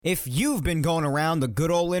If you've been going around the good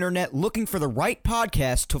old internet looking for the right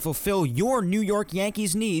podcast to fulfill your New York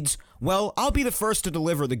Yankees needs, well, I'll be the first to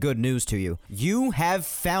deliver the good news to you. You have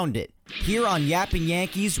found it. Here on Yapping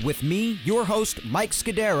Yankees with me, your host, Mike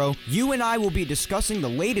Scudero, you and I will be discussing the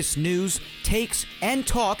latest news, takes, and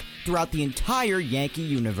talk throughout the entire Yankee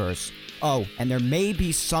universe. Oh, and there may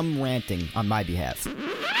be some ranting on my behalf.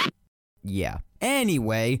 Yeah.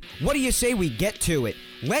 Anyway, what do you say we get to it?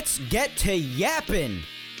 Let's get to yapping!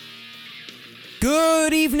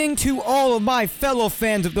 Good evening to all of my fellow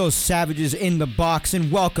fans of those savages in the box,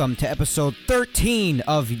 and welcome to episode 13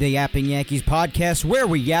 of the Yapping Yankees podcast, where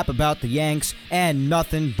we yap about the Yanks and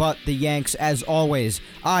nothing but the Yanks as always.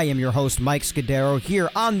 I am your host, Mike Scudero, here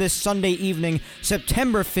on this Sunday evening,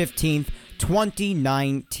 September 15th,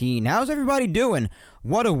 2019. How's everybody doing?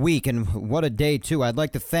 What a week, and what a day, too. I'd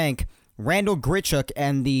like to thank Randall Grichuk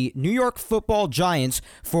and the New York Football Giants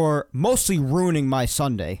for mostly ruining my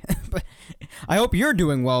Sunday. But I hope you're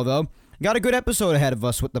doing well, though. Got a good episode ahead of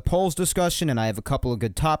us with the polls discussion, and I have a couple of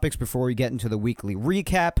good topics before we get into the weekly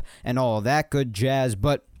recap and all of that good jazz.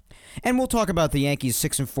 And we'll talk about the Yankees'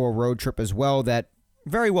 6-4 road trip as well. That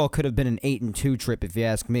very well could have been an 8-2 trip if you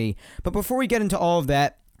ask me. But before we get into all of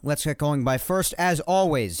that, let's get going by first, as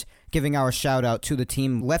always, giving our shout out to the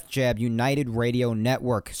Team Left Jab United Radio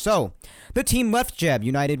Network. So, the Team Left Jab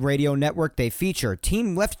United Radio Network, they feature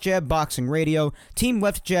Team Left Jab Boxing Radio, Team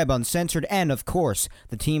Left Jab Uncensored, and of course,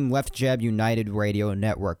 the Team Left Jab United Radio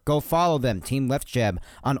Network. Go follow them, Team Left Jab,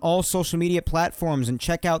 on all social media platforms and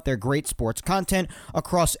check out their great sports content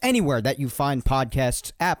across anywhere that you find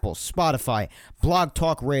podcasts: Apple, Spotify, Blog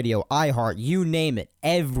Talk Radio, iHeart, you name it,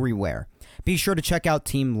 everywhere. Be sure to check out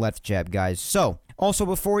Team Left Jab, guys. So, also,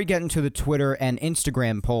 before we get into the Twitter and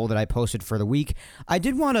Instagram poll that I posted for the week, I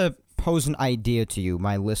did want to pose an idea to you,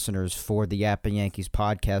 my listeners, for the Yapping Yankees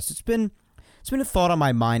podcast. It's been a thought on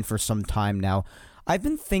my mind for some time now. I've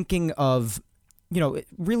been thinking of,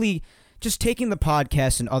 really just taking the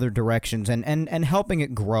podcast in other directions and helping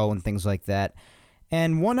it grow and things like that.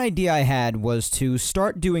 And one idea I had was to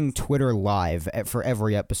start doing Twitter Live for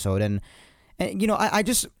every episode. And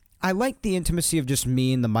I like the intimacy of just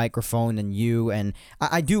me and the microphone and you, and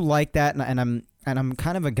I do like that, and I'm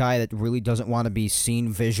kind of a guy that really doesn't want to be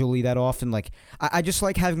seen visually that often. Like, I just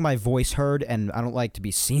like having my voice heard, and I don't like to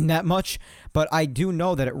be seen that much, but I do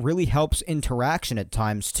know that it really helps interaction at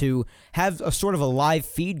times to have a sort of a live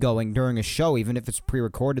feed going during a show, even if it's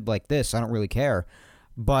pre-recorded like this. I don't really care.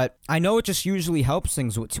 But I know it just usually helps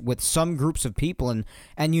things with some groups of people,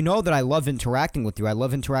 and you know that I love interacting with you. I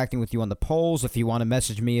love interacting with you on the polls. If you want to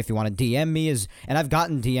message me, if you want to DM me, and I've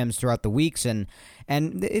gotten DMs throughout the weeks, and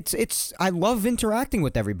it's I love interacting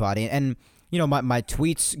with everybody, and my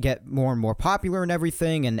tweets get more and more popular and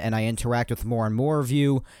everything, and I interact with more and more of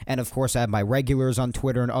you, and of course I have my regulars on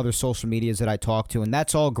Twitter and other social medias that I talk to, and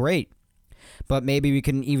that's all great. But maybe we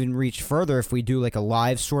can even reach further if we do like a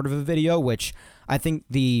live sort of a video, which I think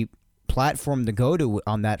the platform to go to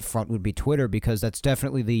on that front would be Twitter, because that's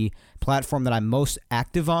definitely the platform that I'm most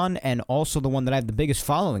active on and also the one that I have the biggest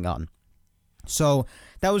following on. So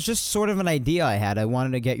that was just sort of an idea I had. I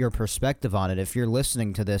wanted to get your perspective on it if you're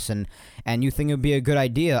listening to this and you think it would be a good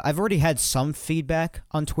idea. I've already had some feedback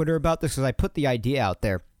on Twitter about this because I put the idea out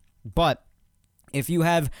there. But if you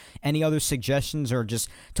have any other suggestions, or just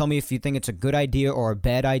tell me if you think it's a good idea or a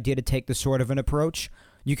bad idea to take this sort of an approach,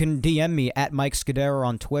 you can DM me at Mike Scudero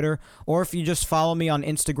on Twitter, or if you just follow me on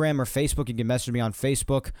Instagram or Facebook, you can message me on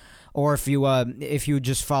Facebook, or if you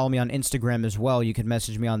just follow me on Instagram as well, you can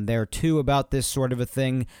message me on there too about this sort of a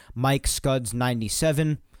thing, Mike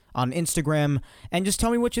Scuds97 on Instagram, and just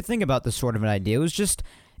tell me what you think about this sort of an idea.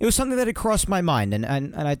 It was something that had crossed my mind,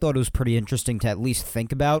 and I thought it was pretty interesting to at least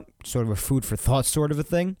think about, sort of a food for thought sort of a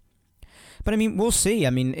thing. But, we'll see.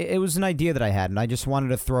 It was an idea that I had, and I just wanted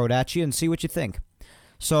to throw it at you and see what you think.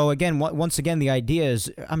 So, again, once again, the idea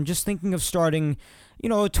is I'm just thinking of starting,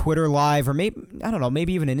 a Twitter Live, or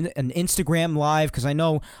maybe even an Instagram Live, because I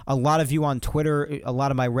know a lot of you on Twitter, a lot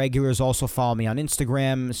of my regulars also follow me on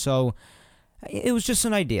Instagram, so it was just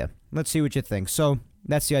an idea. Let's see what you think. So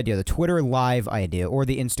that's the idea, the Twitter Live idea or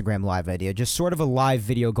the Instagram Live idea, just sort of a live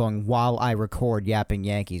video going while I record Yapping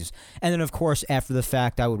Yankees. And then, of course, after the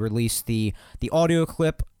fact, I would release the audio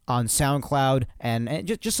clip on SoundCloud, and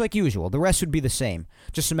just like usual. The rest would be the same.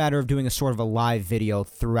 Just a matter of doing a sort of a live video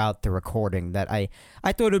throughout the recording that I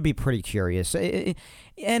thought it would be pretty curious.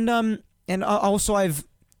 And also I've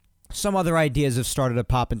some other ideas have started to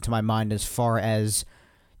pop into my mind as far as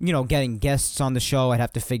getting guests on the show. I'd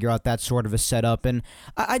have to figure out that sort of a setup. And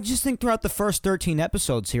I just think throughout the first 13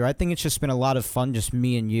 episodes here, I think it's just been a lot of fun, just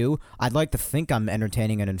me and you. I'd like to think I'm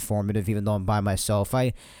entertaining and informative, even though I'm by myself.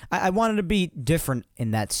 I wanted to be different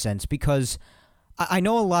in that sense because I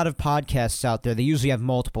know a lot of podcasts out there, they usually have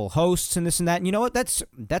multiple hosts and this and that. And you know what? That's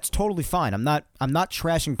totally fine. I'm not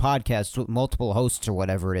trashing podcasts with multiple hosts or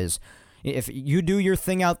whatever it is. If you do your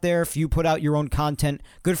thing out there, if you put out your own content,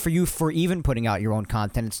 good for you for even putting out your own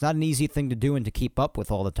content. It's not an easy thing to do and to keep up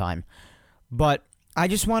with all the time. But I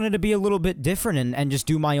just wanted to be a little bit different and just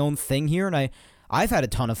do my own thing here. And I've had a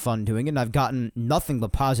ton of fun doing it, and I've gotten nothing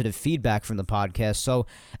but positive feedback from the podcast. So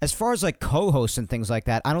as far as like co-hosts and things like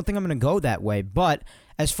that, I don't think I'm going to go that way. But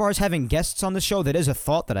as far as having guests on the show, that is a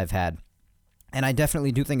thought that I've had. And I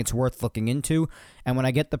definitely do think it's worth looking into. And when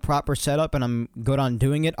I get the proper setup and I'm good on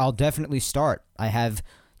doing it, I'll definitely start. I have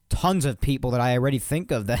tons of people that I already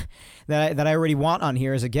think of that I already want on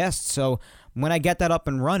here as a guest. So when I get that up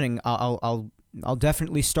and running, I'll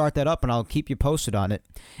definitely start that up and I'll keep you posted on it.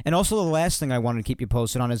 And also the last thing I wanted to keep you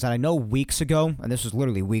posted on is that I know weeks ago, and this was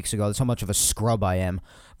literally weeks ago, that's how much of a scrub I am,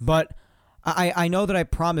 but I know that I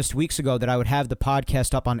promised weeks ago that I would have the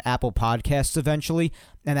podcast up on Apple Podcasts eventually,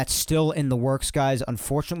 and that's still in the works, guys.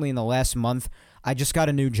 Unfortunately, in the last month, I just got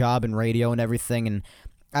a new job in radio and everything, and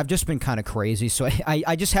I've just been kind of crazy, so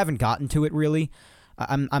I just haven't gotten to it really.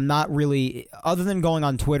 I'm not really, other than going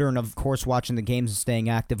on Twitter and of course watching the games and staying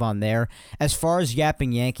active on there. As far as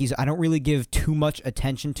Yapping Yankees, I don't really give too much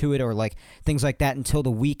attention to it or like things like that until the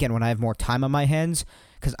weekend when I have more time on my hands,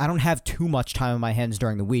 because I don't have too much time on my hands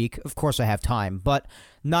during the week. Of course I have time, but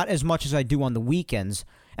not as much as I do on the weekends,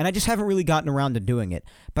 and I just haven't really gotten around to doing it.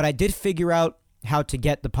 But I did figure out how to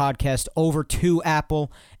get the podcast over to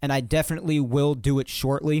Apple, and I definitely will do it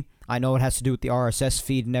shortly. I know it has to do with the RSS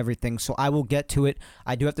feed and everything, so I will get to it.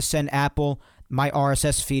 I do have to send Apple my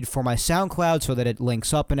RSS feed for my SoundCloud so that it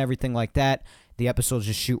links up and everything like that. The episodes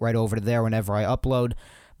just shoot right over to there whenever I upload.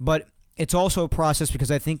 But it's also a process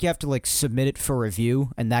because I think you have to like submit it for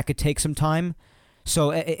review, and that could take some time.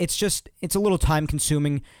 So it's a little time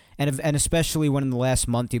consuming, and especially when in the last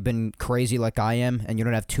month you've been crazy like I am and you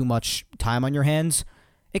don't have too much time on your hands,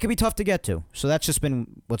 it can be tough to get to. So that's just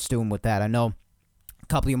been what's doing with that. I know a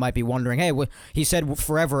couple of you might be wondering, hey, he said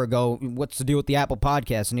forever ago, what's the deal with the Apple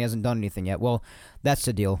Podcast, and he hasn't done anything yet. Well, that's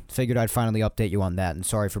the deal. Figured I'd finally update you on that, and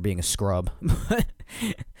sorry for being a scrub.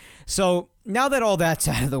 So now that all that's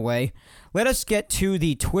out of the way, let us get to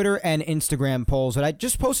the Twitter and Instagram polls that I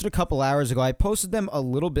just posted a couple hours ago. I posted them a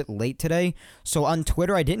little bit late today, so on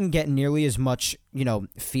Twitter I didn't get nearly as much,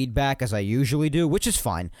 feedback as I usually do, which is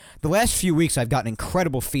fine. The last few weeks I've gotten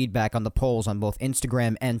incredible feedback on the polls on both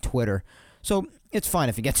Instagram and Twitter, so it's fine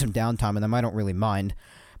if you get some downtime in them. I don't really mind.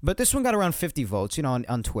 But this one got around 50 votes,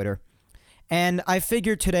 on Twitter. And I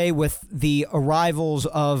figured today with the arrivals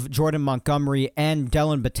of Jordan Montgomery and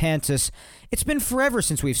Dellin Betances, it's been forever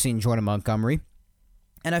since we've seen Jordan Montgomery.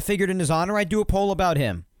 And I figured in his honor I'd do a poll about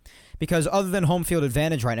him. Because other than home field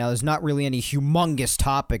advantage right now, there's not really any humongous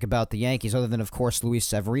topic about the Yankees other than, of course, Luis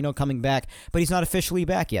Severino coming back. But he's not officially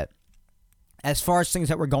back yet. As far as things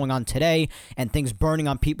that were going on today and things burning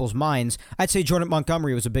on people's minds, I'd say Jordan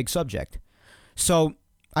Montgomery was a big subject. So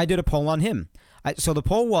I did a poll on him. So the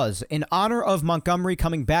poll was, in honor of Montgomery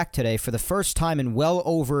coming back today for the first time in well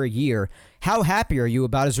over a year, how happy are you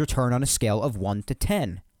about his return on a scale of 1 to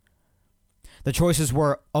 10? The choices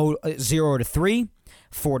were 0 to 3,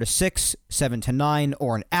 4 to 6, 7 to 9,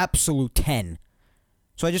 or an absolute 10.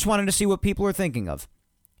 So I just wanted to see what people are thinking of.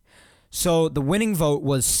 So the winning vote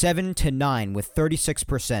was 7 to 9 with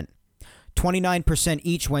 36%. 29%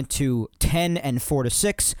 each went to 10 and 4 to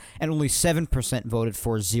 6, and only 7% voted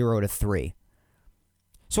for 0 to 3.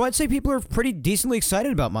 So I'd say people are pretty decently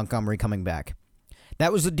excited about Montgomery coming back.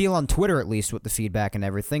 That was the deal on Twitter, at least, with the feedback and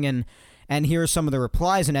everything. And here are some of the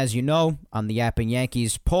replies. And as you know, on the Yapping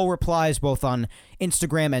Yankees poll replies, both on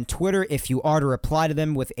Instagram and Twitter, if you are to reply to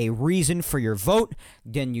them with a reason for your vote,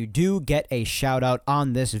 then you do get a shout-out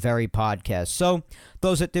on this very podcast. So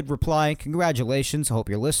those that did reply, congratulations. I hope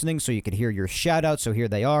you're listening so you could hear your shout-out. So here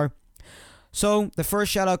they are. So the first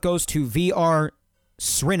shout-out goes to VR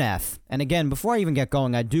Srinath. And again, before I even get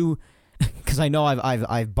going, I do, because I know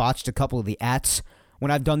I've botched a couple of the ats when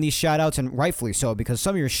I've done these shoutouts, and rightfully so, because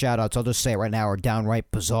some of your shoutouts, I'll just say it right now, are downright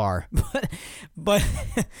bizarre. but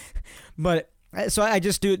so I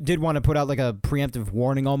just did want to put out like a preemptive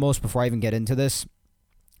warning almost before I even get into this,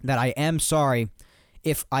 that I am sorry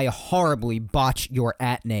if I horribly botch your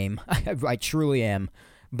at name. I truly am,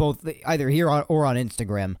 both either here or on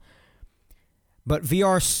Instagram. But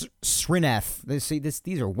VR Srinath,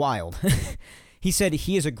 these are wild. He said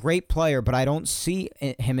he is a great player, but I don't see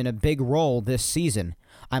him in a big role this season.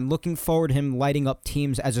 I'm looking forward to him lighting up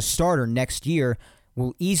teams as a starter next year.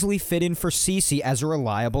 Will easily fit in for CeCe as a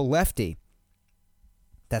reliable lefty.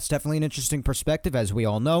 That's definitely an interesting perspective, as we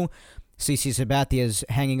all know. CeCe Sabathia is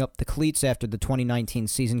hanging up the cleats after the 2019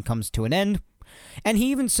 season comes to an end. And he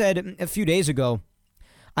even said a few days ago,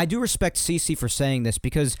 I do respect CeCe for saying this,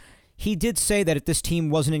 because he did say that if this team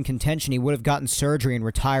wasn't in contention, he would have gotten surgery and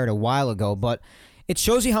retired a while ago. But it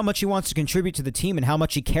shows you how much he wants to contribute to the team and how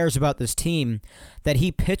much he cares about this team, that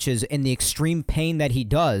he pitches in the extreme pain that he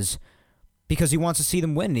does, because he wants to see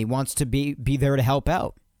them win and he wants to be there to help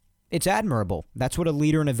out. It's admirable. That's what a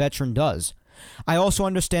leader and a veteran does. I also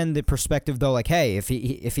understand the perspective, though, like, hey, if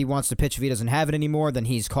he wants to pitch, if he doesn't have it anymore, then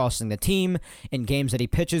he's costing the team in games that he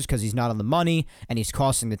pitches because he's not on the money, and he's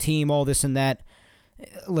costing the team all this and that.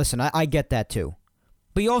 Listen, I get that too.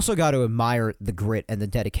 But you also got to admire the grit and the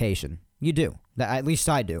dedication. You do. At least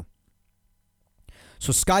I do.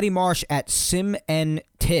 So Scotty Marsh at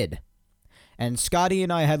SimNTid. And Scotty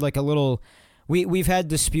and I had like a little... We've had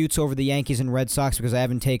disputes over the Yankees and Red Sox because I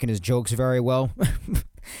haven't taken his jokes very well.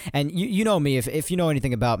 And you know me, if you know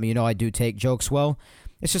anything about me, you know I do take jokes well.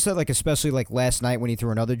 It's just that, like, especially like last night when he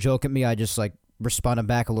threw another joke at me, I just like responded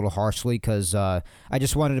back a little harshly because I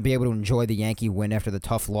just wanted to be able to enjoy the Yankee win after the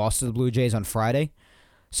tough loss to the Blue Jays on Friday.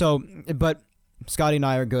 So, but Scotty and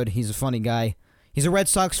I are good. He's a funny guy. He's a Red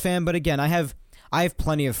Sox fan, but again, I have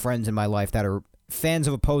plenty of friends in my life that are fans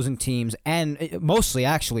of opposing teams, and mostly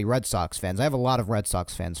actually Red Sox fans. I have a lot of Red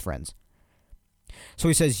Sox fans friends. So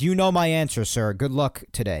he says, you know my answer, sir. Good luck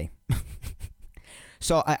today.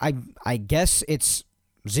 So I guess it's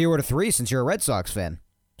 0-3 since you're a Red Sox fan,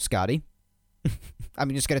 Scotty.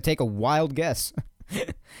 I'm just going to take a wild guess.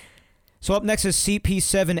 So up next is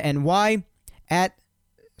CP7NY at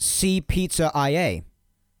CPizzaIA.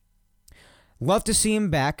 Love to see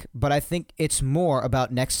him back, but I think it's more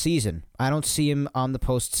about next season. I don't see him on the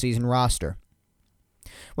postseason roster.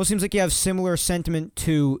 Well, it seems like you have similar sentiment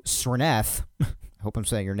to Srinath. I hope I'm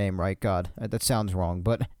saying your name right. God, that sounds wrong,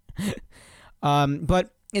 but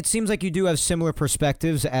it seems like you do have similar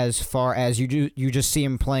perspectives as far as you just see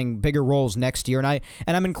him playing bigger roles next year, and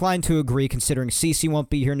I'm inclined to agree, considering CeCe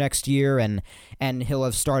won't be here next year, and he'll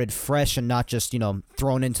have started fresh and not just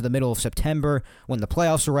thrown into the middle of September when the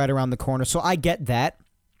playoffs are right around the corner. So I get that.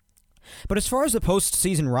 But as far as the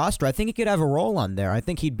postseason roster, I think he could have a role on there. I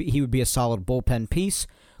think he would be a solid bullpen piece.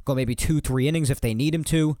 Go maybe 2-3 innings if they need him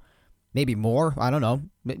to. Maybe more. I don't know.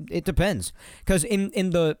 It depends. Because in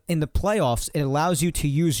the playoffs, it allows you to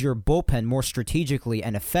use your bullpen more strategically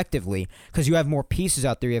and effectively because you have more pieces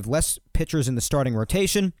out there. You have less pitchers in the starting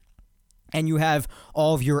rotation, and you have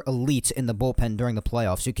all of your elites in the bullpen during the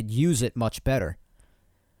playoffs. You could use it much better.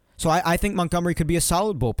 So I think Montgomery could be a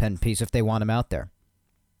solid bullpen piece if they want him out there.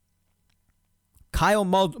 Kyle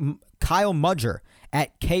Mudger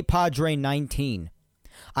at KPadre19.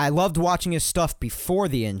 I loved watching his stuff before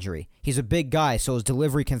the injury. He's a big guy, so his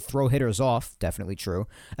delivery can throw hitters off. Definitely true.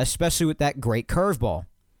 Especially with that great curveball.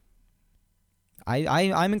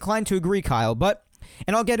 I'm inclined to agree, Kyle,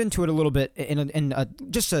 and I'll get into it a little bit in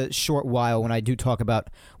just a short while when I do talk about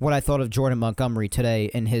what I thought of Jordan Montgomery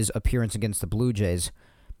today in his appearance against the Blue Jays.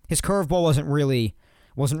 His curveball wasn't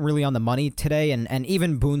really on the money today, and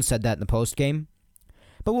even Boone said that in the postgame.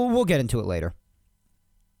 But we'll get into it later.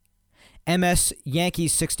 MS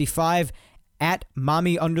Yankees 65 at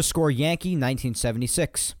Mommy_Yankee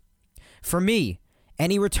 1976. For me,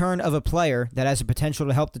 any return of a player that has the potential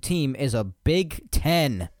to help the team is a Big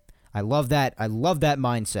 10. I love that. I love that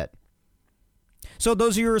mindset. So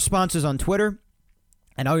those are your responses on Twitter.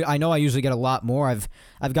 And I know I usually get a lot more.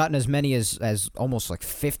 I've gotten as many as almost like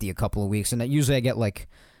 50 a couple of weeks, and usually I get like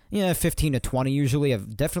 15 to 20 usually.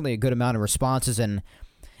 I've definitely a good amount of responses, and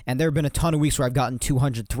there have been a ton of weeks where I've gotten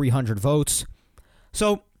 200, 300 votes.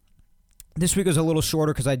 So this week was a little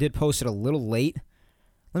shorter because I did post it a little late.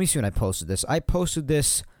 Let me see when I posted this. I posted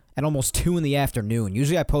this at almost 2 in the afternoon.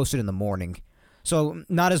 Usually I post it in the morning. So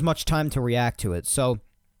not as much time to react to it. So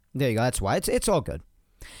there you go. That's why. It's all good.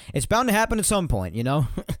 It's bound to happen at some point,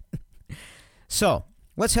 So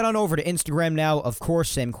let's head on over to Instagram now. Of course,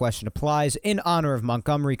 same question applies. In honor of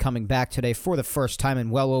Montgomery coming back today for the first time in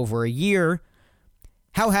well over a year,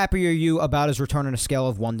 how happy are you about his return on a scale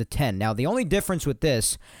of 1 to 10? Now, the only difference with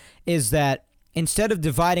this is that instead of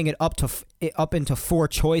dividing it up into 4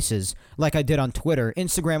 choices like I did on Twitter,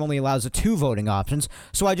 Instagram only allows the 2 voting options,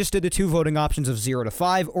 so I just did the 2 voting options of 0 to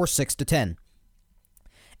 5 or 6 to 10.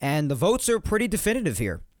 And the votes are pretty definitive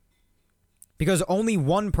here because only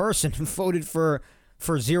one person voted for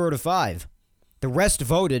 0 to 5. The rest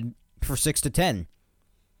voted for 6 to 10.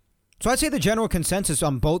 So I'd say the general consensus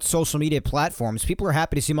on both social media platforms, people are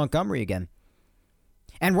happy to see Montgomery again.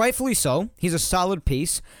 And rightfully so. He's a solid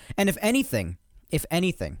piece. And if anything,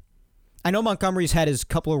 I know Montgomery's had his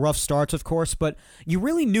couple of rough starts, of course, but you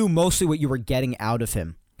really knew mostly what you were getting out of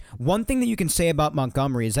him. One thing that you can say about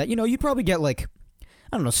Montgomery is that, you probably get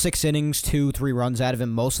 6 innings, 2-3 runs out of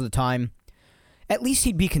him most of the time. At least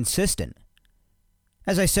he'd be consistent.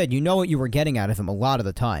 As I said, you know what you were getting out of him a lot of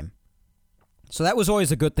the time. So that was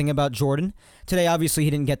always a good thing about Jordan. Today, obviously, he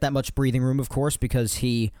didn't get that much breathing room, of course, because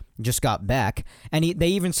he just got back. And they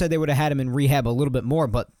even said they would have had him in rehab a little bit more,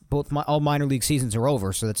 but all minor league seasons are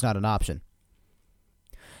over, so that's not an option.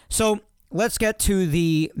 So let's get to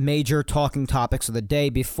the major talking topics of the day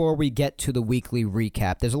before we get to the weekly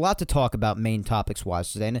recap. There's a lot to talk about main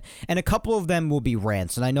topics-wise today, and a couple of them will be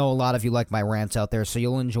rants. And I know a lot of you like my rants out there, so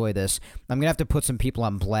you'll enjoy this. I'm going to have to put some people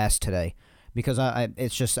on blast today, because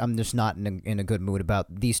I'm just not in a good mood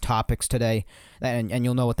about these topics today, and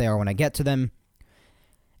you'll know what they are when I get to them.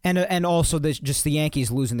 And also just the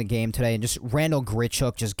Yankees losing the game today, and just Randal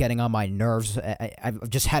Grichuk just getting on my nerves. I've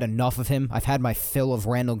just had enough of him. I've had my fill of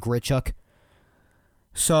Randal Grichuk.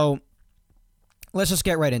 So let's just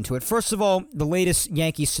get right into it. First of all, the latest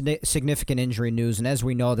Yankees significant injury news, and as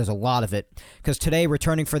we know, there's a lot of it, because today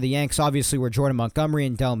returning for the Yanks obviously were Jordan Montgomery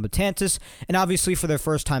and Dellin Betances, and obviously for their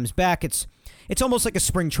first times back, it's almost like a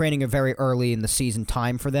spring training, a very early in the season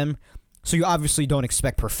time for them, so you obviously don't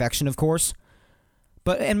expect perfection, of course.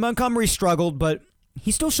 And Montgomery struggled, but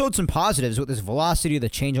he still showed some positives with his velocity. The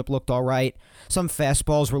changeup looked all right. Some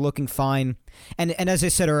fastballs were looking fine. And as I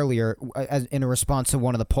said earlier, in a response to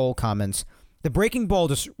one of the poll comments, the breaking ball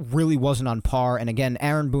just really wasn't on par. And again,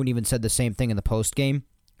 Aaron Boone even said the same thing in the post game.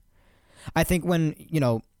 I think when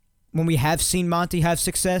we have seen Monty have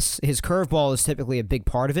success, his curveball is typically a big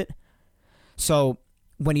part of it. So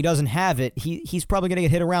when he doesn't have it, he's probably going to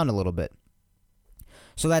get hit around a little bit.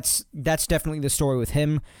 So that's definitely the story with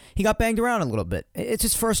him. He got banged around a little bit. It's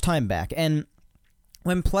his first time back. And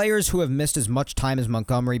when players who have missed as much time as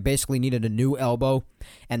Montgomery basically needed a new elbow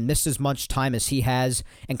and missed as much time as he has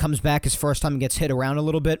and comes back his first time and gets hit around a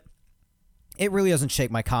little bit, it really doesn't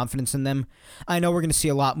shake my confidence in them. I know we're going to see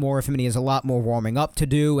a lot more of him, and he has a lot more warming up to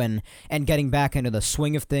do and getting back into the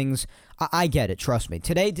swing of things. I get it, trust me.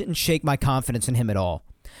 Today didn't shake my confidence in him at all.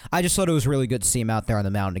 I just thought it was really good to see him out there on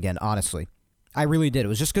the mound again, honestly. I really did. It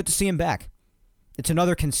was just good to see him back. It's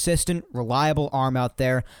another consistent, reliable arm out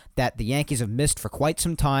there that the Yankees have missed for quite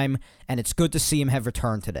some time, and it's good to see him have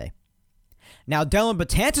returned today. Now, Dellin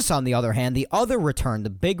Betances, on the other hand, the other return, the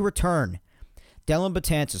big return. Dellin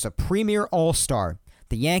Betances, a premier all-star.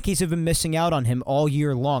 The Yankees have been missing out on him all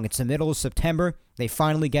year long. It's the middle of September. They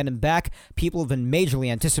finally get him back. People have been majorly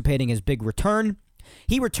anticipating his big return.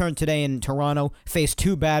 He returned today in Toronto, faced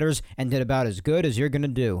 2 batters, and did about as good as you're going to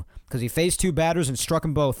do, because he faced 2 batters and struck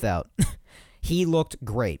them both out. He looked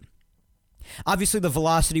great. Obviously, the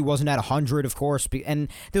velocity wasn't at 100, of course, and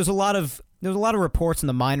there was a lot of reports in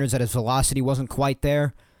the minors that his velocity wasn't quite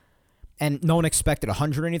there, and no one expected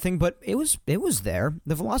 100 or anything, but it was there.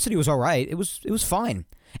 The velocity was all right. It was fine,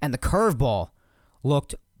 and the curveball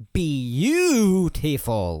looked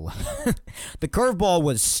beautiful. The curveball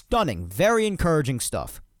was stunning. Very encouraging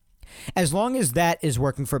stuff. As long as that is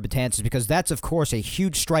working for Betances, because that's, of course, a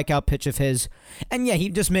huge strikeout pitch of his. And yeah, he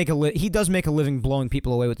does make a living blowing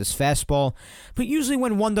people away with his fastball. But usually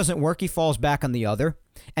when one doesn't work, he falls back on the other.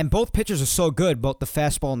 And both pitchers are so good, both the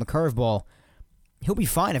fastball and the curveball, he'll be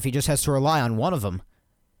fine if he just has to rely on one of them.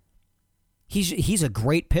 He's a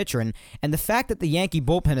great pitcher, and the fact that the Yankee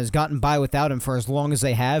bullpen has gotten by without him for as long as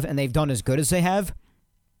they have, and they've done as good as they have,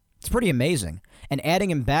 it's pretty amazing. And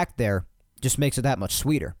adding him back there just makes it that much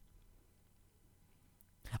sweeter.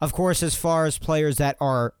 Of course, as far as players that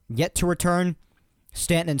are yet to return,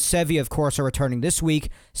 Stanton and Sevy, of course, are returning this week.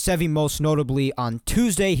 Sevy most notably on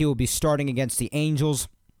Tuesday. He will be starting against the Angels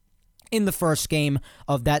in the first game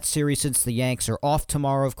of that series, since the Yanks are off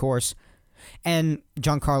tomorrow, of course. And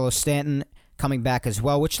Giancarlo Stanton coming back as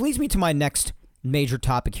well, which leads me to my next major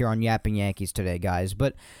topic here on Yapping Yankees today, guys.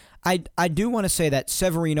 But I do want to say that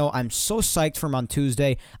Severino, I'm so psyched for him on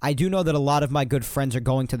Tuesday. I do know that a lot of my good friends are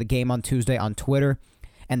going to the game on Tuesday on Twitter,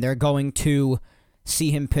 and they're going to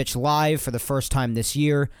see him pitch live for the first time this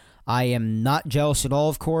year. I am not jealous at all,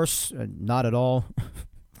 of course. Not at all.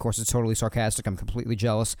 Of course, it's totally sarcastic. I'm completely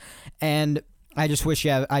jealous. And I just wish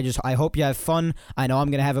you have, I hope you have fun. I know I'm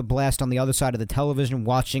going to have a blast on the other side of the television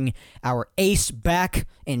watching our ace back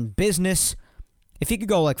in business. If he could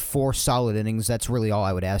go like 4 solid innings, that's really all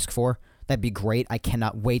I would ask for. That'd be great. I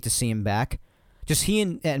cannot wait to see him back. Just he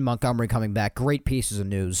and Montgomery coming back, great pieces of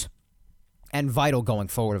news. and vital going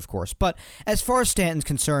forward, of course. But as far as Stanton's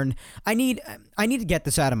concerned, I need to get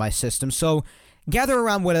this out of my system. So gather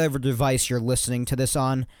around whatever device you're listening to this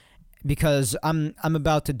on, because I'm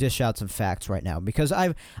about to dish out some facts right now, because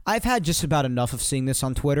I've had just about enough of seeing this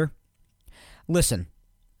on Twitter. Listen,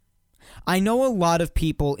 I know a lot of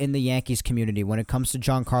people in the Yankees community, when it comes to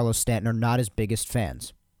Giancarlo Stanton, are not his biggest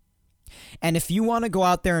fans. And if you want to go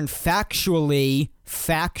out there and factually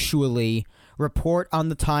report on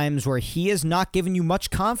the times where he has not given you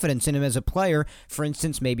much confidence in him as a player, for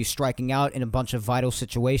instance, maybe striking out in a bunch of vital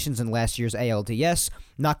situations in last year's ALDS,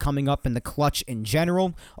 not coming up in the clutch in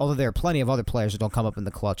general, although there are plenty of other players that don't come up in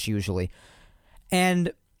the clutch usually,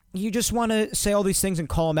 and you just want to say all these things and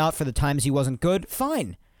call him out for the times he wasn't good,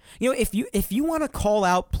 fine. If you want to call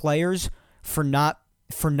out players for not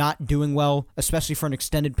doing well, especially for an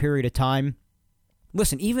extended period of time,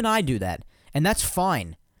 listen, even I do that, and that's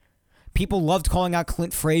fine. People loved calling out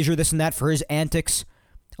Clint Frazier, this and that, for his antics.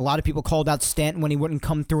 A lot of people called out Stanton when he wouldn't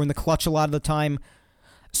come through in the clutch a lot of the time.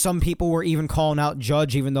 Some people were even calling out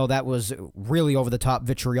Judge, even though that was really over-the-top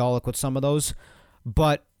vitriolic with some of those.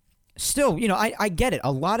 But still, I get it.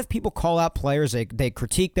 A lot of people call out players. They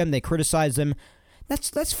critique them. They criticize them.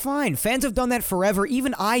 That's fine. Fans have done that forever.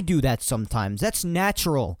 Even I do that sometimes. That's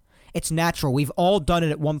natural. It's natural. We've all done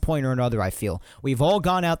it at one point or another, I feel. We've all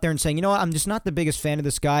gone out there and saying, you know what, I'm just not the biggest fan of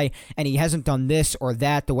this guy, and he hasn't done this or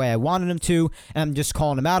that the way I wanted him to, and I'm just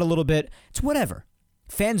calling him out a little bit. It's whatever.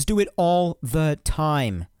 Fans do it all the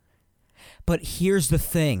time. But here's the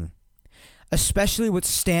thing. Especially with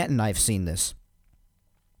Stanton, I've seen this.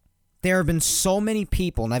 There have been so many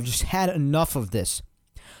people, and I've just had enough of this,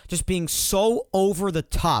 just being so over the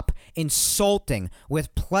top, insulting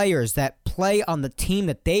with players that play on the team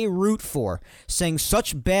that they root for, saying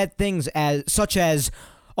such bad things such as,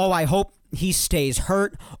 oh, I hope he stays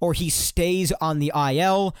hurt, or he stays on the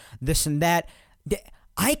IL, this and that.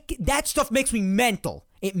 That stuff makes me mental.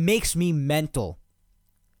 It makes me mental.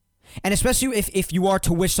 And especially if you are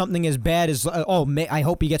to wish something as bad as, I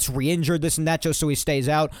hope he gets re-injured, this and that, just so he stays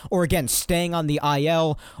out, or again, staying on the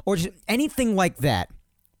IL, or just anything like that.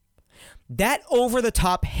 That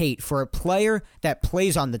over-the-top hate for a player that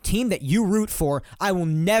plays on the team that you root for, I will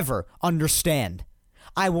never understand.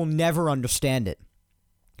 I will never understand it.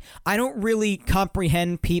 I don't really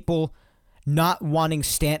comprehend people not wanting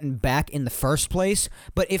Stanton back in the first place,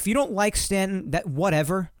 but if you don't like Stanton, that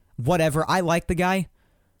whatever, I like the guy.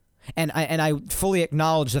 And I fully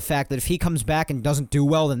acknowledge the fact that if he comes back and doesn't do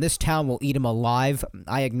well, then this town will eat him alive.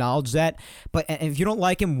 I acknowledge that. But if you don't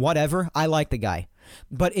like him, whatever, I like the guy.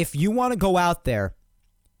 But if you want to go out there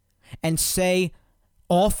and say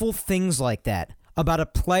awful things like that about a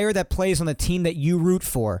player that plays on the team that you root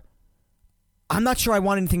for, I'm not sure I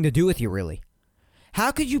want anything to do with you, really.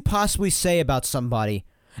 How could you possibly say about somebody,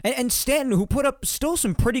 and Stanton, who put up still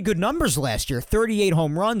some pretty good numbers last year, 38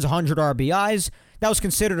 home runs, 100 RBIs, that was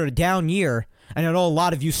considered a down year, and I know a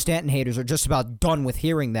lot of you Stanton haters are just about done with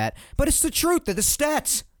hearing that, but it's the truth, they're the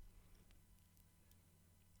stats.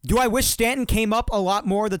 Do I wish Stanton came up a lot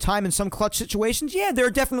more of the time in some clutch situations? Yeah, there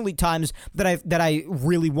are definitely times that I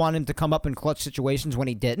really want him to come up in clutch situations when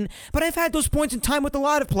he didn't, but I've had those points in time with a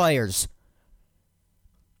lot of players.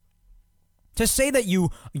 To say that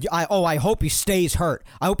I hope he stays hurt,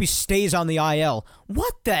 I hope he stays on the IL,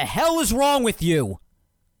 what the hell is wrong with you?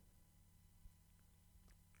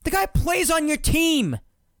 The guy plays on your team.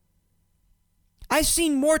 I've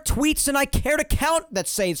seen more tweets than I care to count that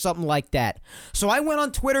say something like that. So I went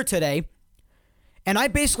on Twitter today, and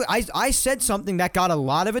I said something that got a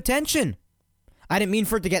lot of attention. I didn't mean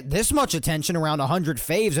for it to get this much attention, around 100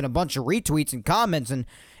 faves and a bunch of retweets and comments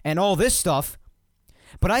and all this stuff.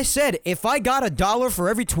 But I said, if I got $1 for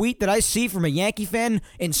every tweet that I see from a Yankee fan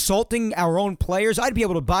insulting our own players, I'd be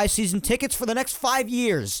able to buy season tickets for the next 5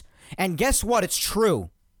 years. And guess what? It's true.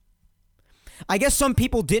 I guess some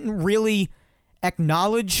people didn't really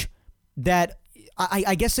acknowledge that.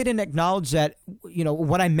 I guess they didn't acknowledge that,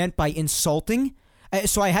 what I meant by insulting.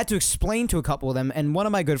 So I had to explain to a couple of them. And one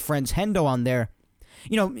of my good friends, Hendo, on there,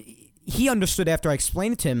 he understood after I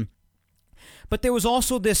explained it to him. But there was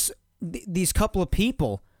also these couple of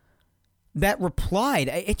people that replied.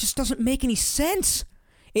 It just doesn't make any sense.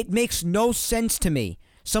 It makes no sense to me.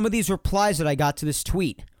 Some of these replies that I got to this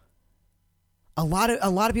tweet. A lot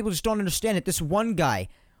of people just don't understand it. This one guy,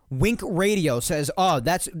 Wink Radio, says,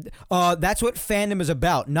 that's what fandom is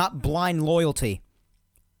about, not blind loyalty.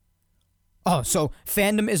 Oh, so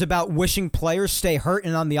fandom is about wishing players stay hurt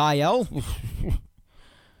and on the IL?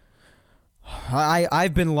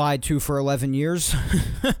 I've been lied to for 11 years.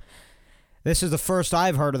 This is the first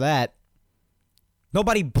I've heard of that.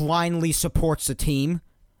 Nobody blindly supports the team.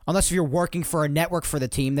 Unless if you're working for a network for the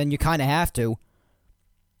team, then you kind of have to.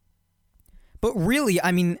 But really,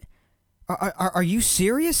 I mean, are you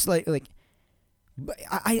serious? I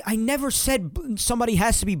never said somebody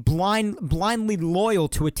has to be blindly loyal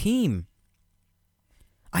to a team.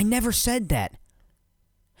 I never said that.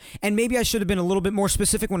 And maybe I should have been a little bit more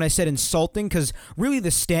specific when I said insulting, because really the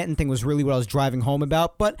Stanton thing was really what I was driving home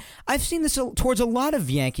about. But I've seen this towards a lot of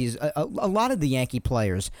Yankees, a lot of the Yankee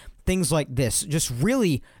players. Things like this, just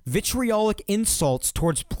really vitriolic insults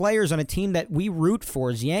towards players on a team that we root for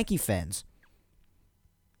as Yankee fans.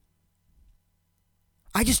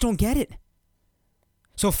 I just don't get it.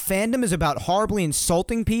 So fandom is about horribly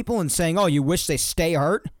insulting people and saying, oh, you wish they stay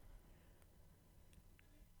hurt?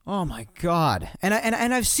 Oh my God. And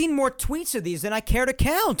I've seen more tweets of these than I care to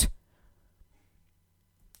count.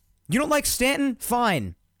 You don't like Stanton?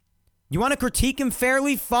 Fine. You want to critique him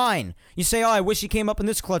fairly? Fine. You say, oh, I wish he came up in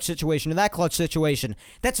this clutch situation or that clutch situation.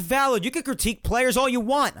 That's valid. You can critique players all you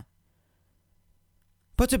want.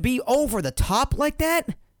 But to be over the top like that?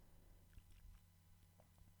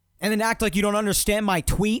 And then act like you don't understand my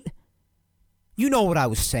tweet? You know what I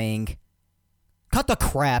was saying. Cut the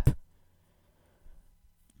crap.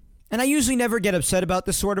 And I usually never get upset about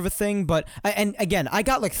this sort of a thing, but, and again, I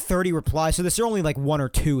got like 30 replies to this. There are only like one or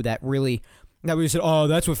two that we said, oh,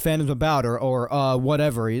 that's what fandom's about, or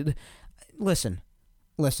whatever. Listen.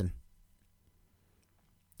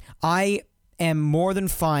 I am more than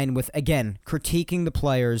fine with, again, critiquing the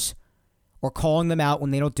players or calling them out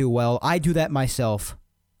when they don't do well. I do that myself.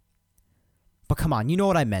 But come on, you know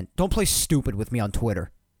what I meant. Don't play stupid with me on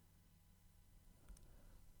Twitter.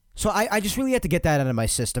 So I just really had to get that out of my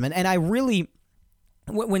system. And I really,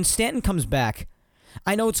 when Stanton comes back,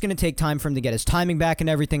 I know it's going to take time for him to get his timing back and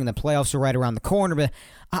everything, and the playoffs are right around the corner, but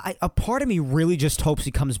a part of me really just hopes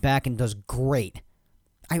he comes back and does great.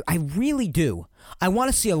 I really do. I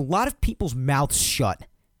want to see a lot of people's mouths shut.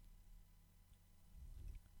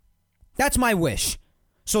 That's my wish.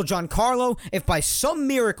 So, Giancarlo, if by some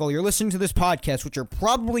miracle you're listening to this podcast, which you're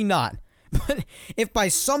probably not, but if by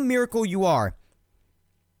some miracle you are,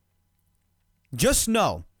 just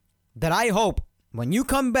know that I hope when you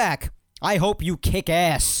come back, I hope you kick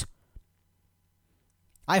ass.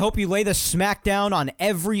 I hope you lay the smackdown on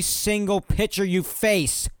every single pitcher you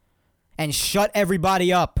face and shut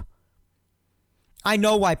everybody up. I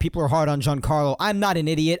know why people are hard on Giancarlo. I'm not an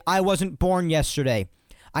idiot. I wasn't born yesterday.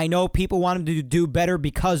 I know people want him to do better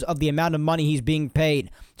because of the amount of money he's being paid,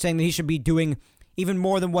 saying that he should be doing even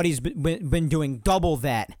more than what he's been doing, double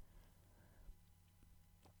that.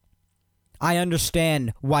 I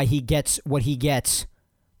understand why he gets what he gets.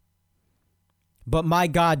 But my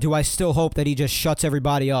God, do I still hope that he just shuts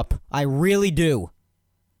everybody up. I really do.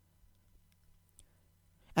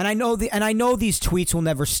 And I know these tweets will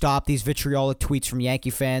never stop, these vitriolic tweets from Yankee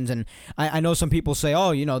fans. And I know some people say,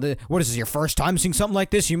 oh, what is this, your first time seeing something like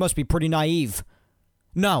this? You must be pretty naive.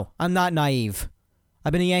 No, I'm not naive.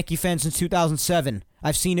 I've been a Yankee fan since 2007.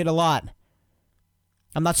 I've seen it a lot.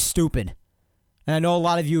 I'm not stupid. And I know a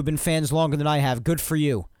lot of you have been fans longer than I have. Good for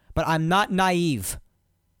you. But I'm not naive.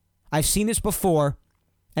 I've seen this before,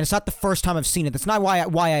 and it's not the first time I've seen it. That's not why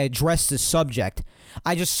I addressed this subject.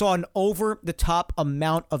 I just saw an over-the-top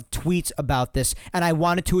amount of tweets about this, and I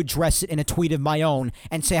wanted to address it in a tweet of my own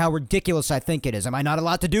and say how ridiculous I think it is. Am I not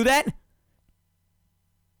allowed to do that?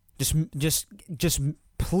 Just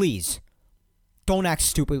please, don't act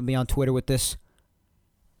stupid with me on Twitter with this.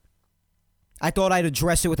 I thought I'd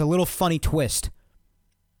address it with a little funny twist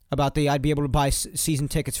about I'd be able to buy season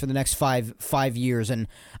tickets for the next five years, and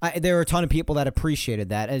there are a ton of people that appreciated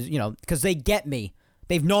that, as you know, because they get me.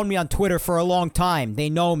 They've known me on Twitter for a long time. They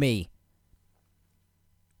know me.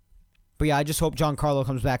 But yeah, I just hope Giancarlo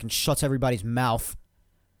comes back and shuts everybody's mouth,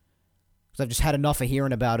 because I've just had enough of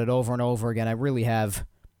hearing about it over and over again. I really have.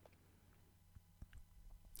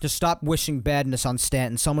 Just stop wishing badness on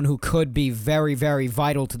Stanton, someone who could be very, very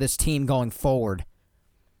vital to this team going forward.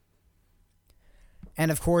 And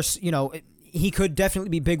of course, he could definitely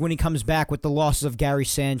be big when he comes back with the losses of Gary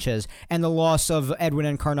Sanchez and the loss of Edwin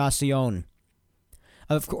Encarnacion.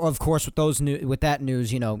 Of course, with that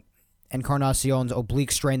news, Encarnacion's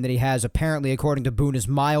oblique strain that he has, apparently, according to Boone, is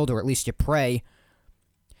mild, or at least you pray.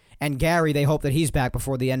 And Gary, they hope that he's back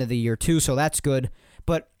before the end of the year, too, so that's good.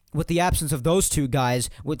 But with the absence of those two guys,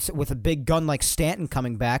 with a big gun like Stanton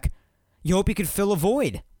coming back, you hope he could fill a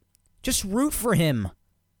void. Just root for him.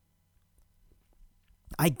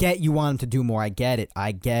 I get you want him to do more. I get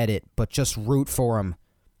it. But just root for him.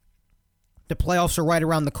 The playoffs are right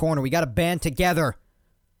around the corner. We got to band together.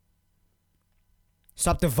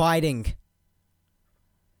 Stop dividing.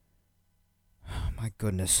 Oh, my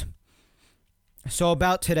goodness. So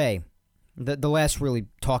about today, the last really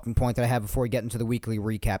talking point that I have before we get into the weekly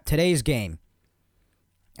recap. Today's game,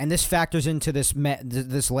 and this factors into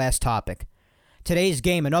this last topic. Today's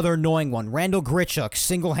game, another annoying one. Randall Grichuk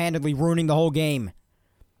single-handedly ruining the whole game.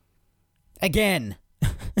 Again.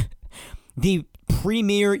 The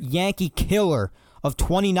premier Yankee killer of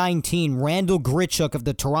 2019, Randall Grichuk of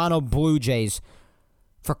the Toronto Blue Jays.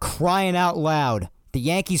 For crying out loud. The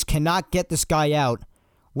Yankees cannot get this guy out,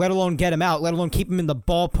 let alone get him out, let alone keep him in the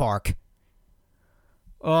ballpark.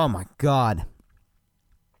 Oh my God.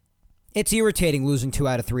 It's irritating losing 2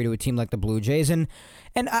 out of 3 to a team like the Blue Jays, and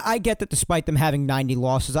I get that despite them having 90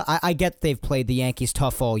 losses, I get they've played the Yankees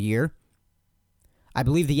tough all year. I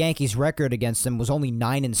believe the Yankees' record against them was only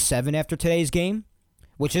 9-7 after today's game,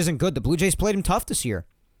 which isn't good. The Blue Jays played them tough this year.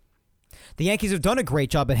 The Yankees have done a great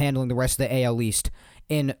job at handling the rest of the AL East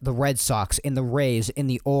in the Red Sox, in the Rays, in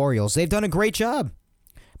the Orioles. They've done a great job.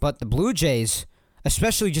 But the Blue Jays,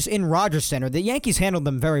 especially just in Rogers Center, the Yankees handled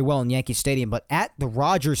them very well in Yankee Stadium, but at the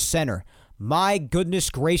Rogers Center, my goodness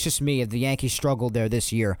gracious me, have the Yankees struggled there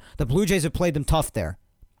this year. The Blue Jays have played them tough there.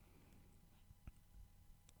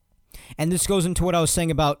 And this goes into what I was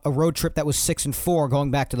saying about a road trip that was 6-4,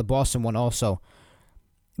 going back to the Boston one also.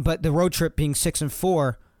 But the road trip being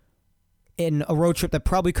 6-4 in a road trip that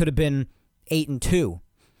probably could have been 8-2.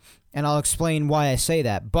 And I'll explain why I say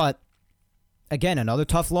that. But, again, another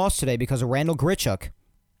tough loss today because of Randall Grichuk.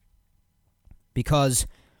 Because,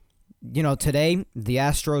 today, the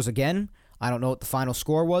Astros, again, I don't know what the final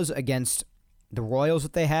score was against the Royals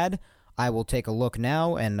that they had. I will take a look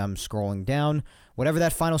now, and I'm scrolling down. Whatever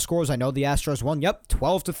that final score was, I know the Astros won. Yep,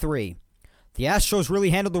 12-3. The Astros really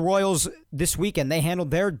handled the Royals this weekend. They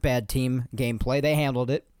handled their bad team gameplay. They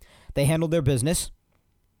handled it. They handled their business.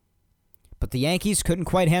 But the Yankees couldn't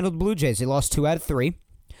quite handle the Blue Jays. They lost 2 out of 3.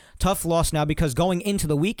 Tough loss now because going into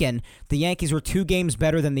the weekend, the Yankees were 2 games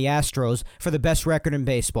better than the Astros for the best record in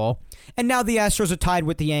baseball. And now the Astros are tied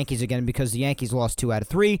with the Yankees again because the Yankees lost 2 out of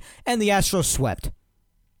 3 and the Astros swept.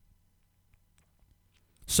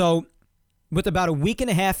 So, with about a week and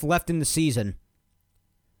a half left in the season,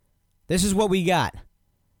 this is what we got.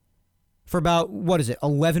 For about,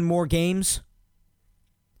 11 more games?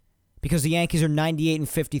 Because the Yankees are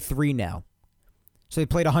 98-53 now. So they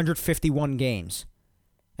played 151 games.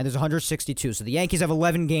 And there's 162. So the Yankees have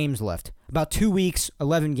 11 games left. About 2 weeks,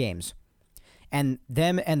 11 games. And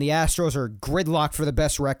them and the Astros are gridlocked for the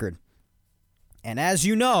best record. And as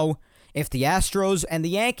you know, if the Astros and the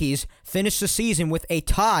Yankees finish the season with a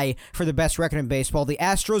tie for the best record in baseball, the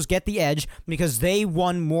Astros get the edge because they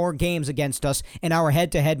won more games against us in our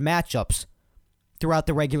head-to-head matchups throughout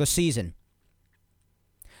the regular season.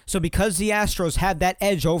 So because the Astros have that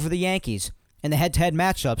edge over the Yankees in the head-to-head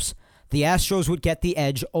matchups, the Astros would get the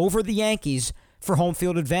edge over the Yankees for home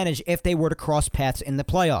field advantage if they were to cross paths in the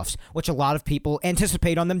playoffs, which a lot of people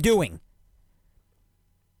anticipate on them doing.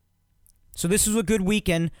 So this is a good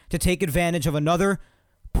weekend to take advantage of another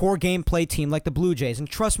poor gameplay team like the Blue Jays. And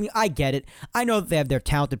trust me, I get it. I know that they have their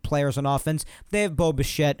talented players on offense. They have Bo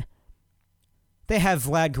Bichette. They have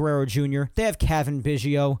Vlad Guerrero Jr. They have Kevin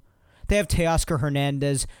Biggio. They have Teoscar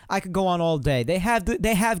Hernandez. I could go on all day. They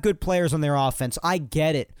have good players on their offense. I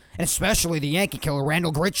get it. And especially the Yankee killer,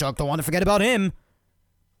 Randall Grichuk. Don't want to forget about him.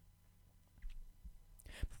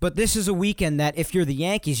 But this is a weekend that if you're the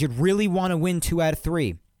Yankees, you'd really want to win 2 out of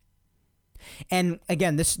 3. And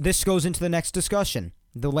again, this goes into the next discussion,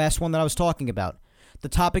 the last one that I was talking about, the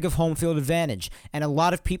topic of home field advantage, and a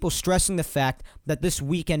lot of people stressing the fact that this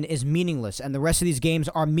weekend is meaningless and the rest of these games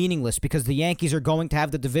are meaningless because the Yankees are going to have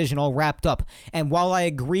the division all wrapped up. And while I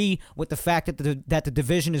agree with the fact that the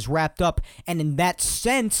division is wrapped up, and in that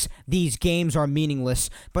sense, these games are meaningless,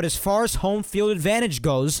 but as far as home field advantage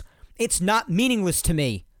goes, it's not meaningless to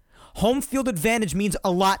me. Home field advantage means a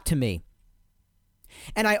lot to me.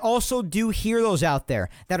 And I also do hear those out there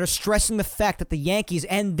that are stressing the fact that the Yankees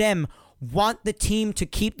and them want the team to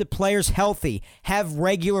keep the players healthy, have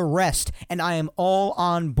regular rest, and I am all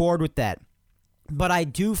on board with that. But I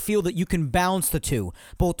do feel that you can balance the two,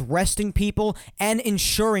 both resting people and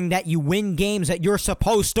ensuring that you win games that you're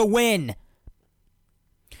supposed to win.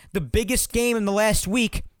 The biggest game in the last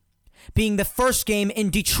week being the first game in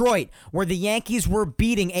Detroit, where the Yankees were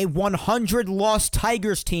beating a 100-loss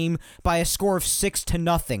Tigers team by a score of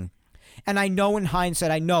 6-0. And I know in hindsight,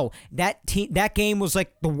 that game was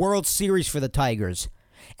like the World Series for the Tigers.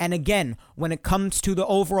 And again, when it comes to the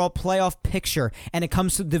overall playoff picture and it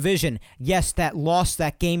comes to the division, yes,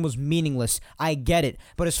 that game was meaningless. I get it.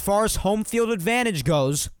 But as far as home field advantage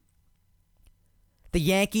goes, the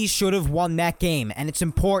Yankees should have won that game, and it's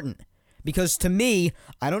important. Because to me,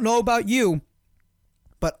 I don't know about you,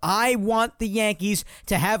 But I want the Yankees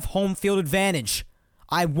to have home field advantage.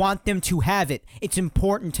 I want them to have it. It's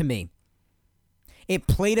important to me. It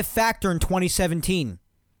played a factor in 2017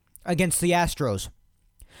 against the Astros.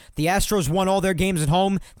 The Astros won all their games at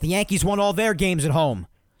home. The Yankees won all their games at home.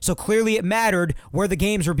 So clearly it mattered where the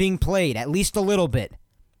games were being played, at least a little bit.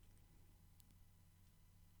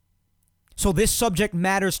 So this subject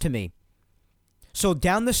matters to me. So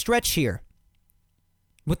down the stretch here,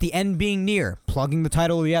 with the end being near, plugging the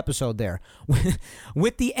title of the episode there,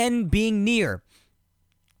 with the end being near,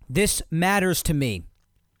 this matters to me.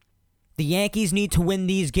 The Yankees need to win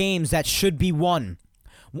these games that should be won.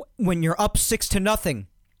 When you're up 6-0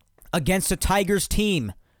 against a Tigers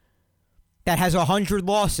team that has 100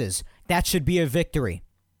 losses, that should be a victory.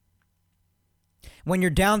 When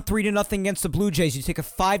you're down 3-0 against the Blue Jays, you take a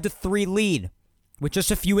 5-3 lead with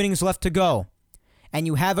just a few innings left to go, and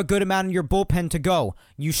you have a good amount in your bullpen to go,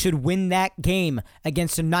 you should win that game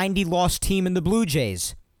against a 90-loss team in the Blue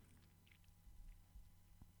Jays.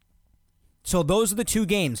 So those are the two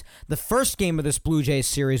games. The first game of this Blue Jays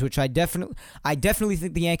series, which I definitely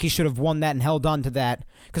think the Yankees should have won that and held on to that,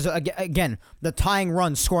 because again, the tying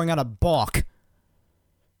run scoring on a balk,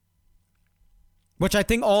 which I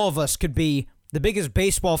think all of us could be the biggest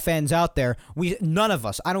baseball fans out there. None of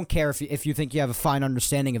us. I don't care if you think you have a fine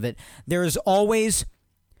understanding of it. There is always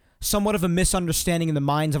somewhat of a misunderstanding in the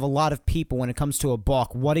minds of a lot of people when it comes to a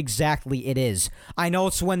balk, what exactly it is. I know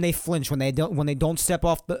it's when they flinch, when they don't step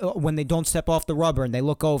off the rubber and they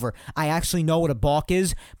look over. I actually know what a balk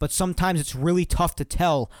is, but sometimes it's really tough to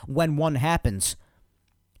tell when one happens.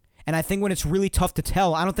 And I think when it's really tough to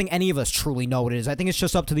tell, I don't think any of us truly know what it is. I think it's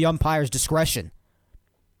just up to the umpire's discretion.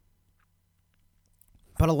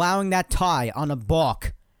 But allowing that tie on a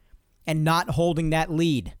balk and not holding that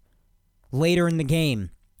lead later in the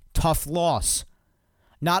game, tough loss.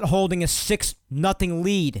 Not holding a 6-0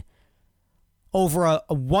 lead over a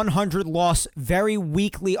 100-loss, very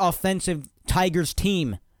weakly offensive Tigers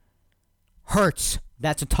team hurts.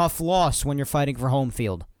 That's a tough loss when you're fighting for home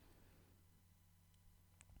field.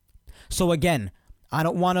 So again, I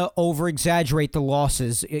don't want to over-exaggerate the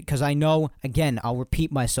losses because I know, again, I'll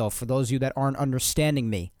repeat myself for those of you that aren't understanding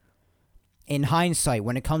me. In hindsight,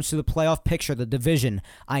 when it comes to the playoff picture, the division,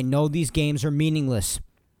 I know these games are meaningless.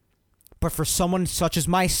 But for someone such as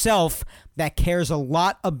myself that cares a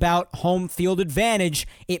lot about home field advantage,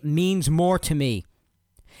 it means more to me.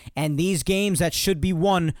 And these games that should be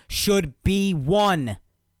won should be won.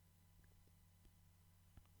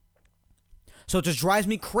 So it just drives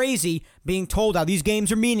me crazy being told how these games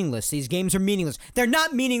are meaningless. These games are meaningless. They're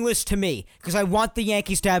not meaningless to me because I want the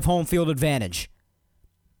Yankees to have home field advantage.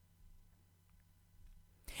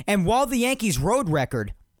 And while the Yankees' road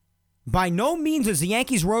record, by no means is the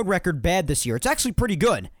Yankees' road record bad this year. It's actually pretty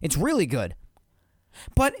good. It's really good.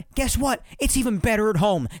 But guess what? It's even better at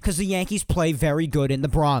home because the Yankees play very good in the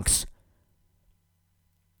Bronx.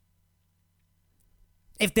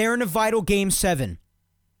 If they're in a vital Game 7,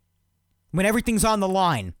 when everything's on the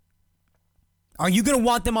line, are you going to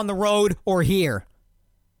want them on the road or here?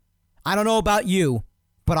 I don't know about you,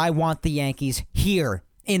 but I want the Yankees here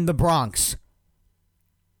in the Bronx,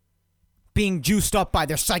 being juiced up by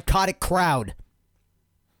their psychotic crowd,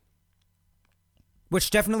 which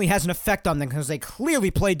definitely has an effect on them because they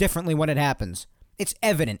clearly play differently when it happens. It's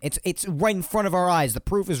evident. It's right in front of our eyes. The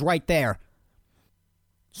proof is right there.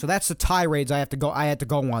 So that's the tirades I had to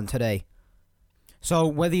go on today. So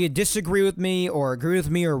whether you disagree with me or agree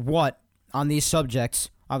with me or what on these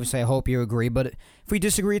subjects, obviously I hope you agree, but if we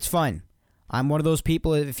disagree, it's fine. I'm one of those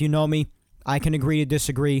people, if you know me, I can agree to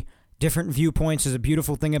disagree. Different viewpoints is a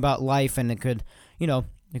beautiful thing about life, and it could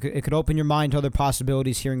open your mind to other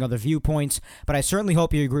possibilities, hearing other viewpoints. But I certainly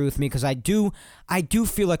hope you agree with me because I do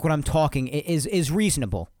feel like what I'm talking is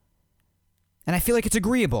reasonable, and I feel like it's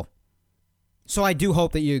agreeable. So I do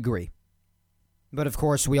hope that you agree. But of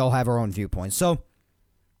course, we all have our own viewpoints. So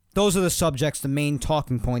those are the subjects, the main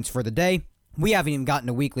talking points for the day. We haven't even gotten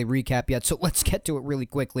a weekly recap yet, so let's get to it really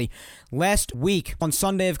quickly. Last week, on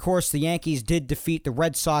Sunday, of course, the Yankees did defeat the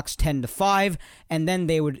Red Sox 10-5, and then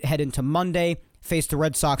they would head into Monday, face the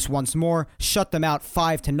Red Sox once more, shut them out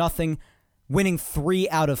 5-0, winning 3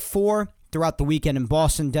 out of 4 throughout the weekend in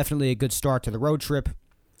Boston. Definitely a good start to the road trip.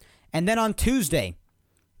 And then on Tuesday,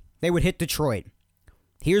 they would hit Detroit.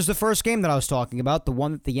 Here's the first game that I was talking about, the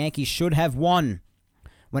one that the Yankees should have won.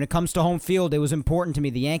 When it comes to home field, it was important to me.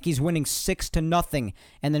 The Yankees winning 6-0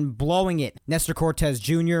 and then blowing it. Nestor Cortez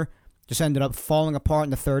Jr. just ended up falling apart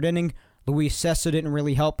in the third inning. Luis Cessa didn't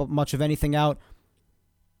really help much of anything out.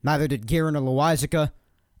 Neither did Guerin or Loaisiga.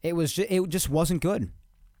 It just wasn't good.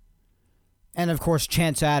 And of course,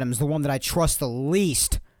 Chance Adams, the one that I trust the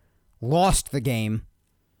least, lost the game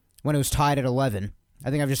when it was tied at 11. I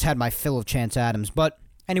think I've just had my fill of Chance Adams. But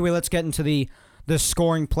anyway, let's get into the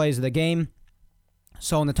scoring plays of the game.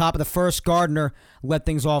 So in the top of the first, Gardner led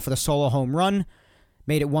things off with a solo home run,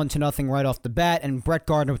 made it 1-0 right off the bat, and Brett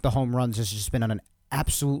Gardner with the home runs has just been on an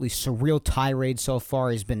absolutely surreal tirade so far.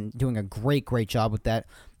 He's been doing a great job with that.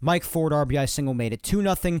 Mike Ford RBI single made it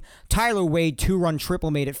 2-0. Tyler Wade 2-run triple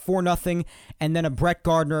made it 4-0, and then a Brett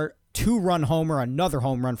Gardner 2-run homer, another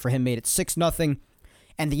home run for him, made it 6-0.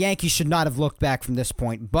 And the Yankees should not have looked back from this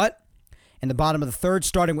point, but in the bottom of the third,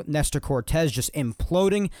 starting with Nestor Cortez just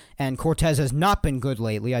imploding, and Cortez has not been good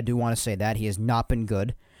lately. I do want to say that. He has not been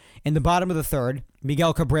good. In the bottom of the third,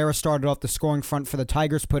 Miguel Cabrera started off the scoring front for the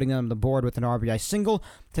Tigers, putting them on the board with an RBI single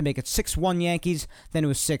to make it 6-1 Yankees. Then it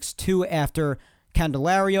was 6-2 after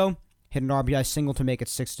Candelario hit an RBI single to make it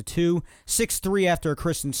 6-2. 6-3 after a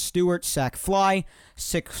Kristen Stewart sac fly.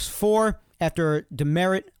 6-4 after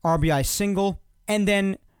Demerit RBI single. And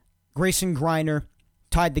then Grayson Greiner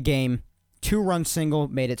tied the game. 2-run single,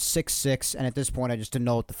 made it 6-6, and at this point I just didn't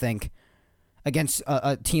know what to think against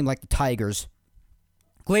a team like the Tigers.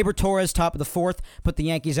 Gleyber Torres, top of the fourth, put the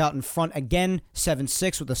Yankees out in front again,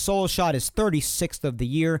 7-6 with a solo shot, his 36th of the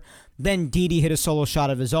year. Then Didi hit a solo shot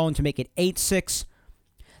of his own to make it 8-6.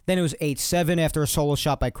 Then it was 8-7 after a solo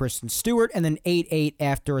shot by Kristen Stewart, and then 8-8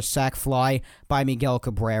 after a sac fly by Miguel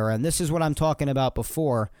Cabrera. And this is what I'm talking about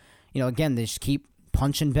before. Again, they just keep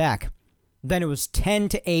punching back. Then it was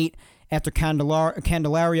 10-8 after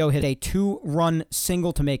Candelario hit a 2-run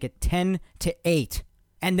single to make it 10-8.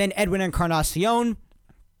 And then Edwin Encarnacion,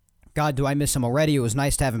 God, do I miss him already. It was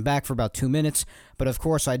nice to have him back for about 2 minutes, but of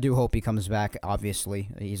course I do hope he comes back, obviously.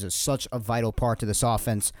 He's such a vital part to this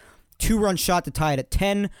offense. 2-run shot to tie it at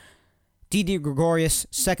 10. Didi Gregorius,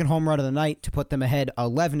 second home run of the night to put them ahead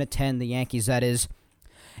 11-10, the Yankees, that is.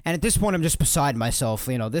 And at this point, I'm just beside myself.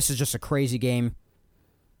 This is just a crazy game.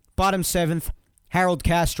 Bottom seventh, Harold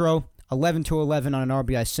Castro, 11-11 on an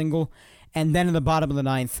RBI single. And then in the bottom of the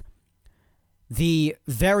ninth, the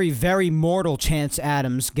very, very mortal Chance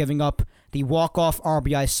Adams giving up the walk-off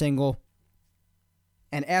RBI single.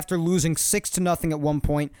 And after losing 6-0 at one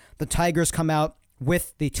point, the Tigers come out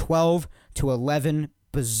with the 12-11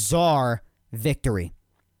 bizarre victory.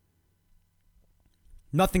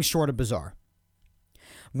 Nothing short of bizarre.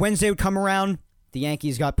 Wednesday would come around. The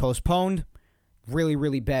Yankees got postponed. Really,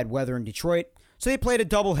 really bad weather in Detroit. So they played a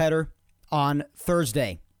doubleheader on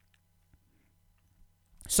Thursday.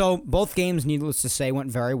 So both games, needless to say, went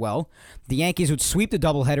very well. The Yankees would sweep the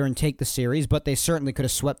doubleheader and take the series, but they certainly could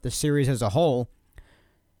have swept the series as a whole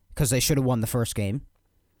because they should have won the first game.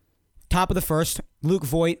 Top of the first, Luke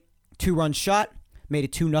Voit, 2-run shot, made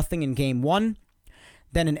it 2-0 in game one.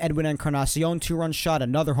 Then an Edwin Encarnacion 2-run shot,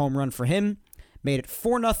 another home run for him. Made it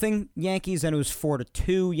 4-0 Yankees, then it was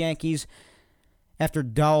 4-2 Yankees. After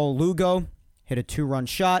Dal Lugo hit a 2-run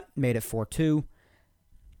shot, made it 4-2.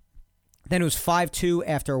 Then it was 5-2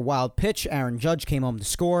 after a wild pitch. Aaron Judge came home to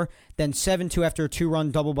score. Then 7-2 after a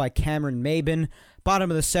 2-run double by Cameron Maybin. Bottom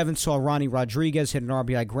of the seventh saw Ronnie Rodriguez hit an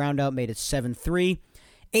RBI groundout, made it 7-3.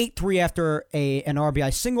 8-3 after an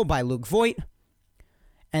RBI single by Luke Voit.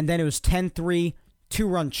 And then it was 10-3,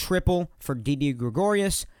 2-run triple for Didi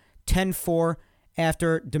Gregorius. 10-4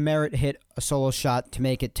 after Demerit hit a solo shot to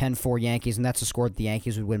make it 10-4 Yankees, and that's the score that the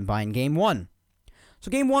Yankees would win by in Game 1.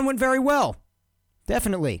 So Game 1 went very well.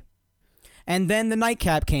 Definitely. And then the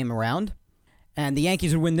nightcap came around, and the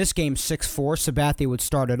Yankees would win this game 6-4. Sabathia would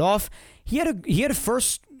start it off. He had a good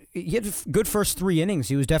first 3 innings.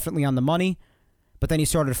 He was definitely on the money, but then he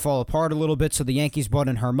started to fall apart a little bit, so the Yankees brought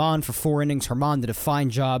in Herman for 4 innings. Herman did a fine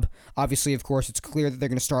job. Obviously, of course, it's clear that they're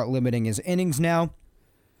going to start limiting his innings now.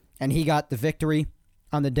 And he got the victory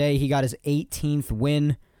on the day. He got his 18th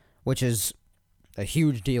win, which is a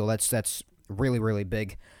huge deal. That's really, really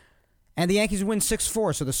big. And the Yankees win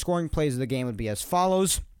 6-4, so the scoring plays of the game would be as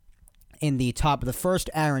follows. In the top of the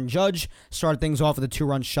first, Aaron Judge started things off with a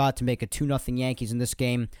 2-run shot to make it 2-0 Yankees in this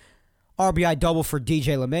game. RBI double for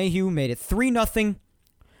DJ LeMahieu made it 3-0.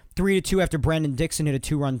 3-2 after Brandon Dixon hit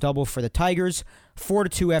a 2-run double for the Tigers.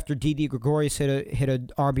 4-2 after Didi Gregorius hit a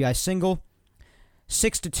RBI single.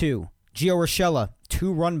 6-2. Gio Urshela,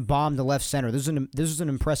 2-run bomb to left center. This is an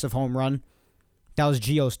impressive home run. That was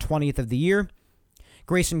Gio's 20th of the year.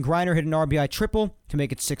 Grayson Greiner hit an RBI triple to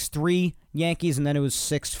make it 6-3 Yankees, and then it was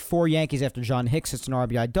 6-4 Yankees after John Hicks hits an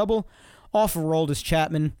RBI double. Off of Aroldis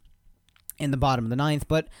Chapman in the bottom of the ninth,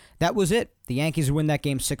 but that was it. The Yankees would win that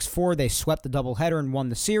game 6-4. They swept the doubleheader and won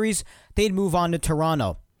the series. They'd move on to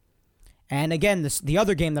Toronto. And again, the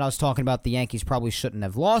other game that I was talking about, the Yankees probably shouldn't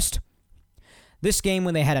have lost. This game,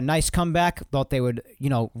 when they had a nice comeback, thought they would,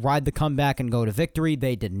 ride the comeback and go to victory.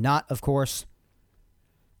 They did not, of course.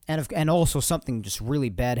 And also something just really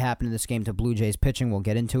bad happened in this game to Blue Jays pitching. We'll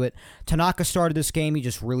get into it. Tanaka started this game. He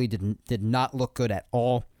just really did not look good at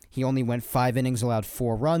all. He only went 5 innings, allowed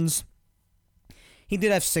 4 runs. He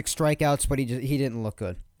did have 6 strikeouts, but he didn't look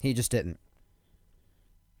good. He just didn't.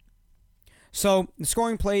 So the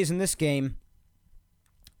scoring plays in this game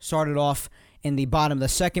started off in the bottom of the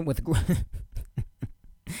second with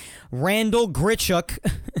Randall Grichuk.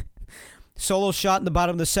 Solo shot in the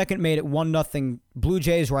bottom of the second made it 1-0 Blue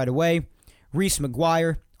Jays right away. Reese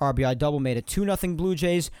McGuire, RBI double, made it 2-0 Blue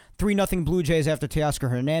Jays. 3-0 Blue Jays after Teoscar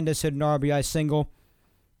Hernandez hit an RBI single.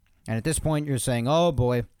 And at this point, you're saying, oh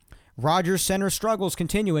boy, Rogers' center struggles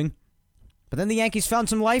continuing. But then the Yankees found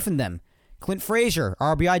some life in them. Clint Frazier,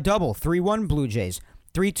 RBI double, 3-1 Blue Jays.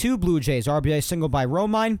 3-2 Blue Jays, RBI single by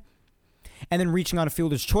Romine. And then reaching on a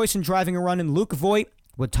fielder's choice and driving a run in, Luke Voit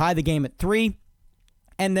would tie the game at 3.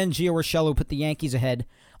 And then Gio Urshela put the Yankees ahead.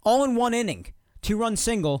 All in 1 inning. 2-run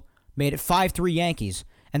single made it 5-3 Yankees.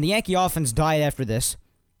 And the Yankee offense died after this.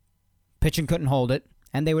 Pitching couldn't hold it,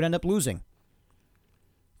 and they would end up losing.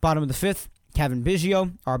 Bottom of the 5th, Kevin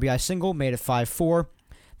Biggio, RBI single, made it 5-4.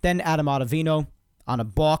 Then Adam Ottavino on a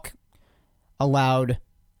balk allowed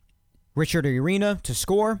Richard Arena to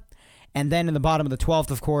score. And then in the bottom of the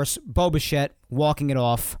 12th, of course, Bo Bichette walking it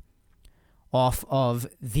off of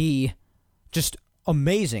the just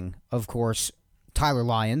amazing, of course, Tyler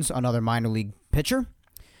Lyons, another minor league pitcher.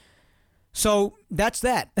 So that's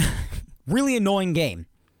that. Really annoying game.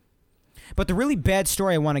 But the really bad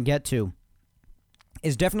story I want to get to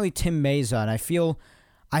is definitely Tim Mayza, and I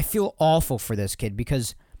feel awful for this kid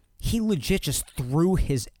because he legit just threw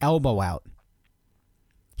his elbow out.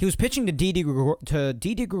 He was pitching to Didi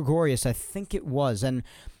Gregorius, I think it was, and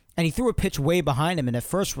he threw a pitch way behind him, and at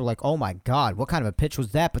first we're like, oh my God, what kind of a pitch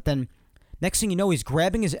was that? But then next thing you know, he's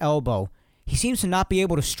grabbing his elbow. He seems to not be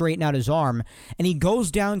able to straighten out his arm, and he goes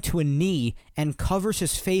down to a knee and covers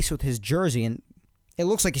his face with his jersey, and it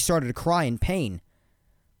looks like he started to cry in pain.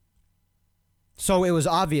 So it was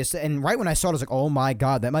obvious, and right when I saw it, I was like, oh my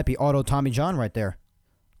God, that might be Auto Tommy John right there.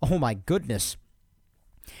 Oh my goodness.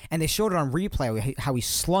 And they showed it on replay, how he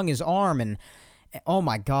slung his arm, and oh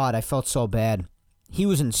my God, I felt so bad. He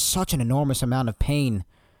was in such an enormous amount of pain.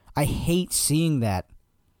 I hate seeing that.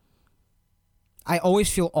 I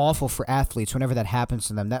always feel awful for athletes whenever that happens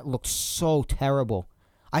to them. That looked so terrible.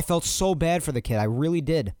 I felt so bad for the kid. I really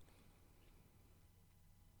did.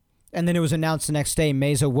 And then it was announced the next day,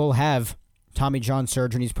 Mayza will have Tommy John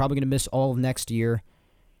surgery, and he's probably going to miss all of next year.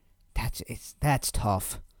 That's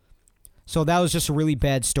tough. So that was just a really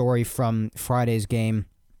bad story from Friday's game.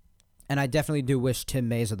 And I definitely do wish Tim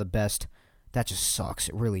Mayza the best. That just sucks.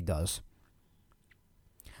 It really does.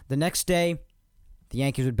 The next day, the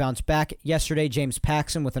Yankees would bounce back. Yesterday, James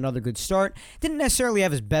Paxton with another good start. Didn't necessarily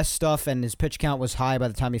have his best stuff, and his pitch count was high by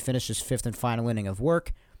the time he finished his 5th and final inning of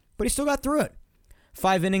work. But he still got through it.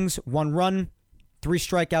 5 innings, 1 run, 3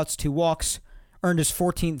 strikeouts, 2 walks. Earned his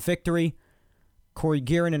 14th victory. Corey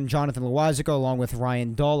Guerin and Jonathan Loáisiga, along with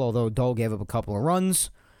Ryan Dull, although Dull gave up a couple of runs.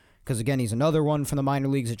 Because, again, he's another one from the minor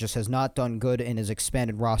leagues that just has not done good in his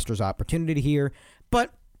expanded roster's opportunity here.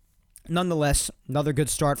 But, nonetheless, another good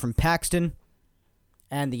start from Paxton.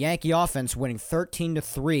 And the Yankee offense winning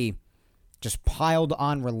 13-3, just piled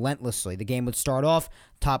on relentlessly. The game would start off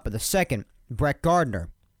top of the second. Brett Gardner,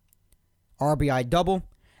 RBI double.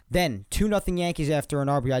 Then 2-0 Yankees after an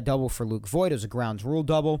RBI double for Luke Voit. It was a grounds rule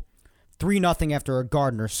double. 3-0 after a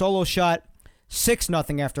Gardner solo shot.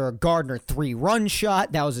 6-0 after a Gardner 3-run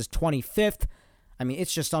shot. That was his 25th. I mean,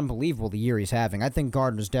 it's just unbelievable the year he's having. I think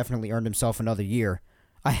Gardner's definitely earned himself another year.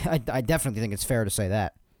 I definitely think it's fair to say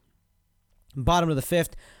that. Bottom of the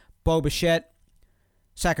 5th, Bo Bichette,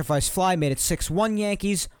 sacrifice fly, made it 6-1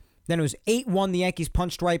 Yankees. Then it was 8-1. The Yankees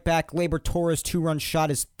punched right back. Gleyber Torres 2-run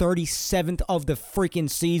shot, his 37th of the freaking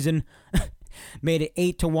season. Made it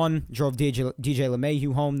 8-1. Drove DJ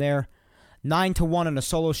LeMahieu home there. 9-1 on a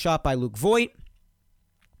solo shot by Luke Voit.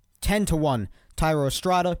 10-1. Thairo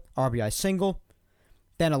Estrada, RBI single.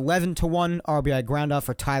 Then 11-1 RBI groundout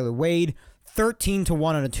for Tyler Wade. 13-1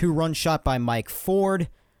 on a 2-run shot by Mike Ford.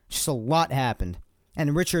 Just a lot happened.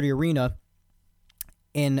 And Richard Arena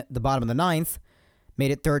in the bottom of the 9th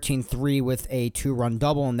made it 13-3 with a 2-run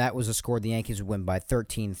double, and that was a score the Yankees would win by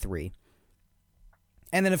 13-3.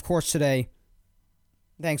 And then, of course, today,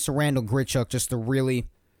 thanks to Randall Grichuk, just a really,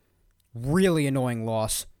 really annoying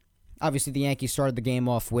loss. Obviously, the Yankees started the game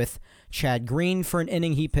off with Chad Green for an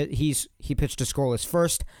inning. He pitched a scoreless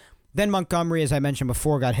first. Then Montgomery, as I mentioned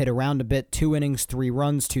before, got hit around a bit. 2 innings, 3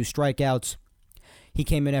 runs, 2 strikeouts. He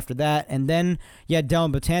came in after that. And then you had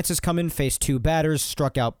Dellin Betances come in, faced 2 batters,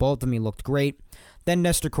 struck out both of them. He looked great. Then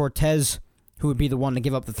Nestor Cortez, who would be the one to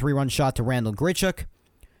give up the 3-run shot to Randall Grichuk.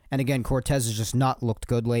 And again, Cortez has just not looked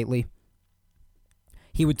good lately.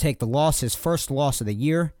 He would take the loss, his first loss of the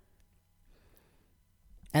year.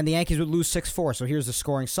 And the Yankees would lose 6-4. So here's the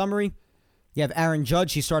scoring summary. You have Aaron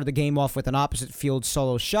Judge. He started the game off with an opposite field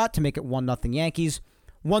solo shot to make it 1-0 Yankees.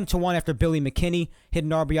 1-1 after Billy McKinney hit an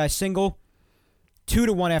RBI single.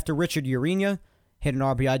 2-1 after Richard Urena hit an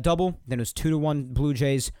RBI double. Then it was 2-1 Blue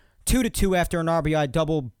Jays. 2-2 after an RBI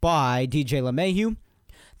double by DJ LeMahieu.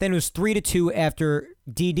 Then it was 3-2 after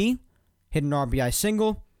Didi hit an RBI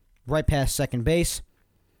single right past second base.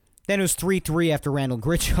 Then it was 3-3 after Randall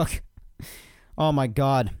Grichuk. Oh my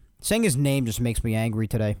God. Saying his name just makes me angry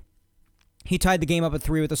today. He tied the game up at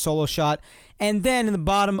 3 with a solo shot. And then in the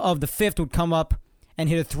bottom of the 5th would come up and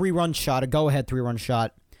hit a 3-run shot, a go-ahead 3-run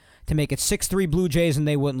shot, to make it 6-3 Blue Jays, and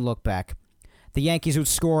they wouldn't look back. The Yankees would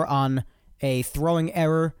score on a throwing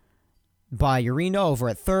error by Urena over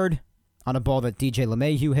at third on a ball that DJ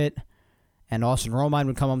LeMahieu hit, and Austin Romine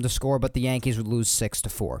would come home to score, but the Yankees would lose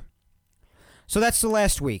 6-4. So that's the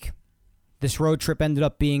last week. This road trip ended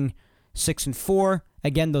up being 6-4.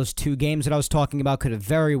 Again, those 2 games that I was talking about could have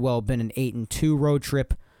very well been an 8-2 road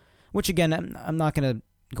trip, which again, I'm not going to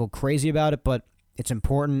go crazy about it, but it's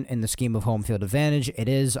important in the scheme of home field advantage. It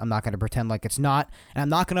is. I'm not going to pretend like it's not, and I'm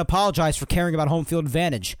not going to apologize for caring about home field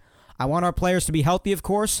advantage. I want our players to be healthy, of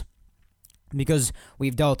course, because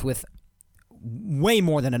we've dealt with way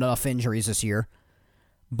more than enough injuries this year.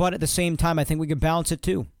 But at the same time, I think we can balance it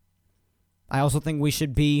too. I also think we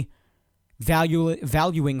should be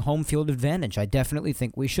valuing home field advantage. I definitely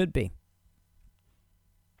think we should be.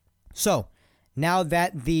 So, now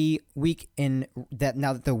that the weekly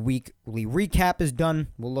recap is done,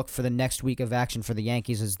 we'll look for the next week of action for the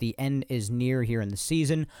Yankees as the end is near here in the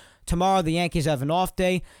season. Tomorrow, the Yankees have an off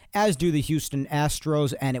day, as do the Houston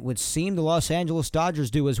Astros, and it would seem the Los Angeles Dodgers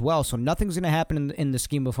do as well, so nothing's going to happen in the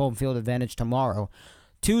scheme of home field advantage tomorrow.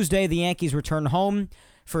 Tuesday, the Yankees return home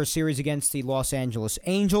for a series against the Los Angeles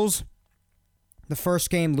Angels. The first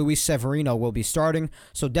game, Luis Severino will be starting,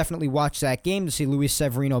 so definitely watch that game to see Luis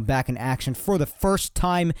Severino back in action for the first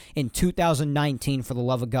time in 2019, for the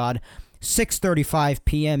love of God. 6:35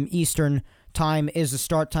 p.m. Eastern time is the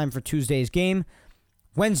start time for Tuesday's game.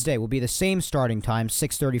 Wednesday will be the same starting time,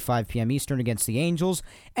 6:35 p.m. Eastern against the Angels,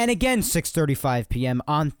 and again 6:35 p.m.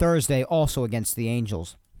 on Thursday, also against the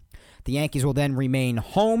Angels. The Yankees will then remain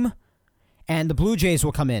home, and the Blue Jays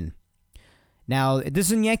will come in. Now, this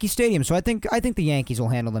is in Yankee Stadium, so I think the Yankees will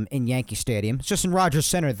handle them in Yankee Stadium. It's just in Rogers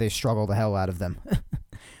Center that they struggle the hell out of them.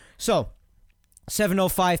 So,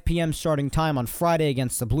 7:05 p.m. starting time on Friday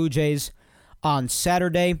against the Blue Jays. On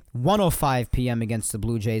Saturday, 1:05 p.m. against the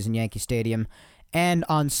Blue Jays in Yankee Stadium. And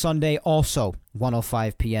on Sunday, also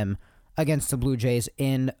 1:05 p.m. against the Blue Jays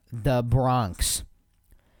in the Bronx.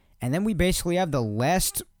 And then we basically have the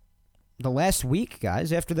last week,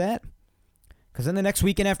 guys, after that. Because then the next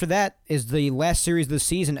weekend after that is the last series of the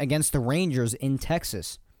season against the Rangers in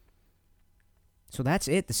Texas. So that's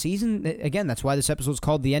it. The season, again, that's why this episode is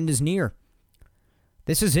called The End is Near.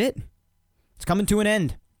 This is it. It's coming to an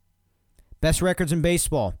end. Best records in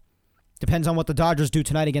baseball. Depends on what the Dodgers do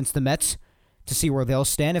tonight against the Mets to see where they'll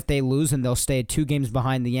stand. If they lose, then they'll stay 2 games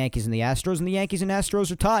behind the Yankees and the Astros. And the Yankees and Astros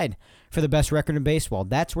are tied for the best record in baseball.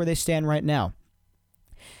 That's where they stand right now.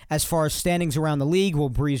 As far as standings around the league, we'll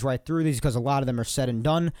breeze right through these because a lot of them are said and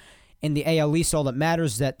done. In the AL East, all that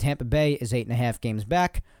matters is that Tampa Bay is 8.5 games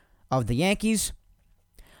back of the Yankees.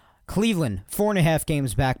 Cleveland, 4.5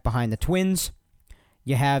 games back behind the Twins.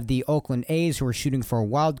 You have the Oakland A's, who are shooting for a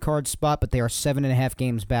wild card spot, but they are 7.5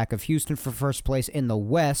 games back of Houston for first place in the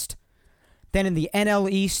West. Then in the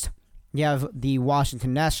NL East, you have the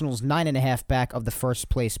Washington Nationals, 9.5 back of the first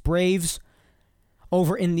place Braves.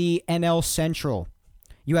 Over in the NL Central,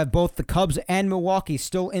 you have both the Cubs and Milwaukee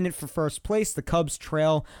still in it for first place. The Cubs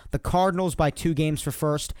trail the Cardinals by 2 games for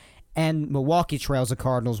first, and Milwaukee trails the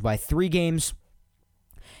Cardinals by 3 games.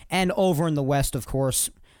 And over in the West, of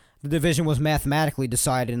course, the division was mathematically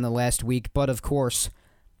decided in the last week, but of course,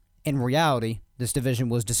 in reality, this division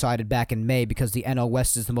was decided back in May because the NL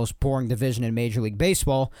West is the most boring division in Major League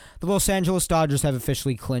Baseball. The Los Angeles Dodgers have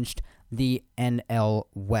officially clinched the NL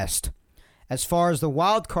West. As far as the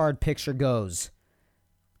wild card picture goes,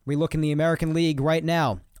 we look in the American League right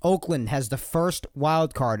now. Oakland has the first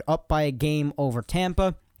wild card, up by a game over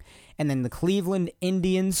Tampa. And then the Cleveland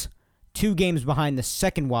Indians, 2 games behind the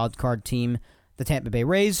second wild card team, the Tampa Bay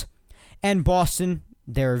Rays. And Boston,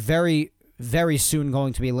 they're very, very soon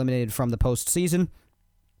going to be eliminated from the postseason.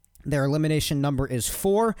 Their elimination number is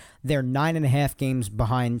 4. They're 9.5 games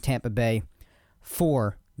behind Tampa Bay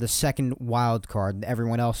for the second wild card.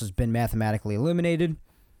 Everyone else has been mathematically eliminated.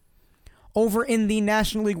 Over in the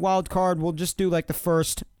National League wild card, we'll just do like the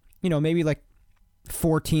first, maybe like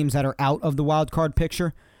 4 teams that are out of the wild card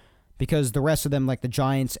picture, because the rest of them, like the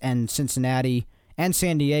Giants and Cincinnati and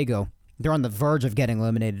San Diego, they're on the verge of getting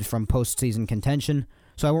eliminated from postseason contention,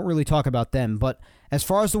 so I won't really talk about them. But as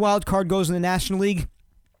far as the wild card goes in the National League,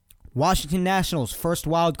 Washington Nationals, first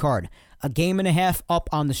wild card, a game and a half up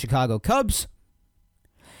on the Chicago Cubs.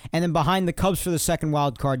 And then behind the Cubs for the second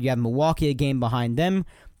wild card, you have Milwaukee, a game behind them.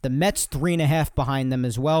 The Mets, 3.5 behind them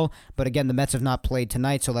as well. But again, the Mets have not played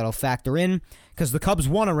tonight, so that'll factor in, because the Cubs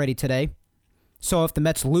won already today. So if the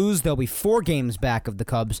Mets lose, they'll be 4 games back of the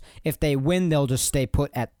Cubs. If they win, they'll just stay put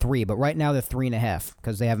at 3. But right now, they're 3.5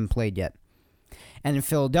 because they haven't played yet. And in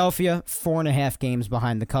Philadelphia, 4.5 games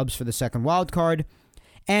behind the Cubs for the second wild card.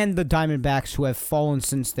 And the Diamondbacks, who have fallen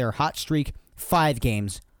since their hot streak, 5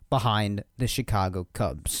 games behind the Chicago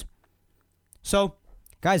Cubs. So,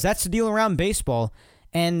 guys, that's the deal around baseball.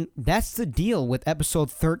 And that's the deal with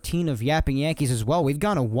episode 13 of Yapping Yankees as well. We've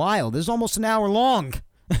gone a while. This is almost an hour long.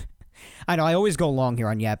 I know, I always go long here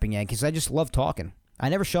on Yapping Yankees. I just love talking. I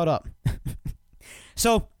never shut up.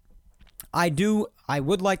 So, I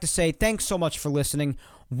would like to say thanks so much for listening.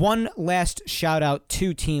 One last shout out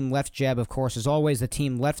to Team Left Jab, of course, as always, the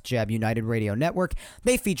Team Left Jab United Radio Network.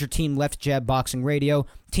 They feature Team Left Jab Boxing Radio,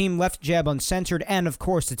 Team Left Jab Uncensored, and of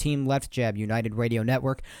course the Team Left Jab United Radio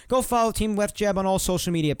Network. Go follow Team Left Jab on all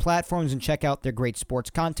social media platforms and check out their great sports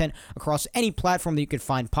content across any platform that you could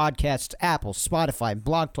find podcasts: Apple, Spotify,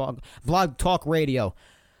 Blog Talk Radio,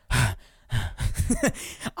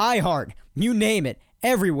 iHeart, you name it,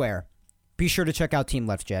 everywhere. Be sure to check out Team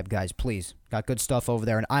Left Jab, guys, please. Got good stuff over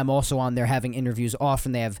there, and I'm also on there having interviews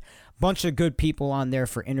often. They have a bunch of good people on there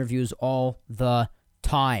for interviews all the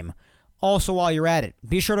time. Also, while you're at it,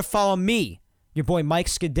 be sure to follow me, your boy Mike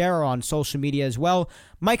Scudero, on social media as well.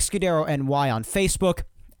 Mike Scudero NY on Facebook,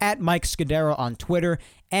 at Mike Scudero on Twitter,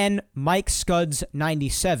 and Mike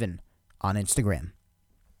Scuds97 on Instagram.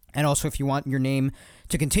 And also, if you want your name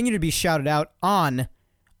to continue to be shouted out on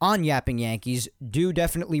Yapping Yankees, do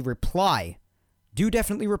definitely reply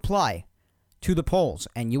to the polls,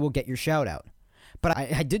 and you will get your shout out. But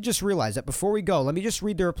I did just realize that before we go, let me just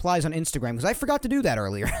read the replies on Instagram, because I forgot to do that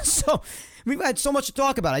earlier. So we've had so much to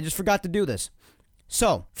talk about, I just forgot to do this.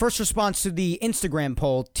 So, first response to the Instagram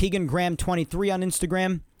poll, Tegan Graham 23 on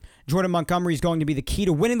Instagram. Jordan Montgomery is going to be the key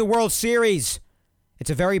to winning the World Series. It's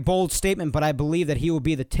a very bold statement, but I believe that he will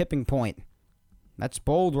be the tipping point. That's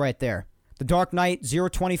bold right there. The Dark Knight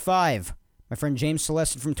 025. My friend James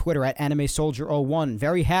Celestin from Twitter at AnimeSoldier01.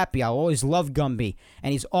 Very happy. I always loved Gumby,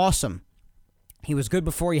 and he's awesome. He was good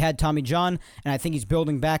before he had Tommy John, and I think he's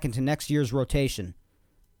building back into next year's rotation.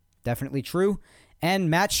 Definitely true. And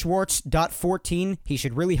Matt Schwartz, .14. He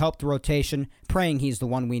should really help the rotation. Praying he's the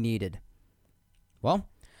one we needed. Well,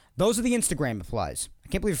 those are the Instagram replies. I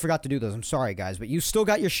can't believe I forgot to do those. I'm sorry, guys, but you still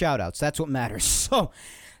got your shout-outs. That's what matters.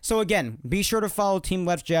 So again, be sure to follow Team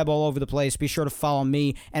Left Jab all over the place. Be sure to follow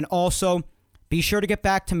me. And also, be sure to get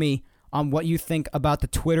back to me on what you think about the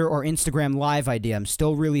Twitter or Instagram live idea. I'm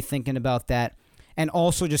still really thinking about that. And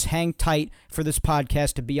also, just hang tight for this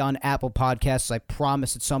podcast to be on Apple Podcasts. I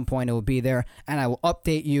promise at some point it will be there. And I will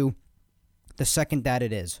update you the second that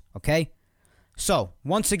it is. Okay? So,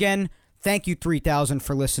 once again, thank you 3000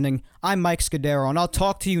 for listening. I'm Mike Scudero, and I'll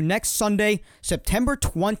talk to you next Sunday, September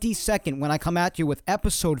 22nd, when I come at you with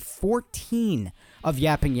episode 14 of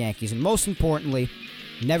Yapping Yankees. And most importantly,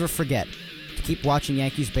 never forget to keep watching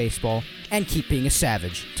Yankees baseball and keep being a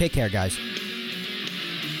savage. Take care, guys.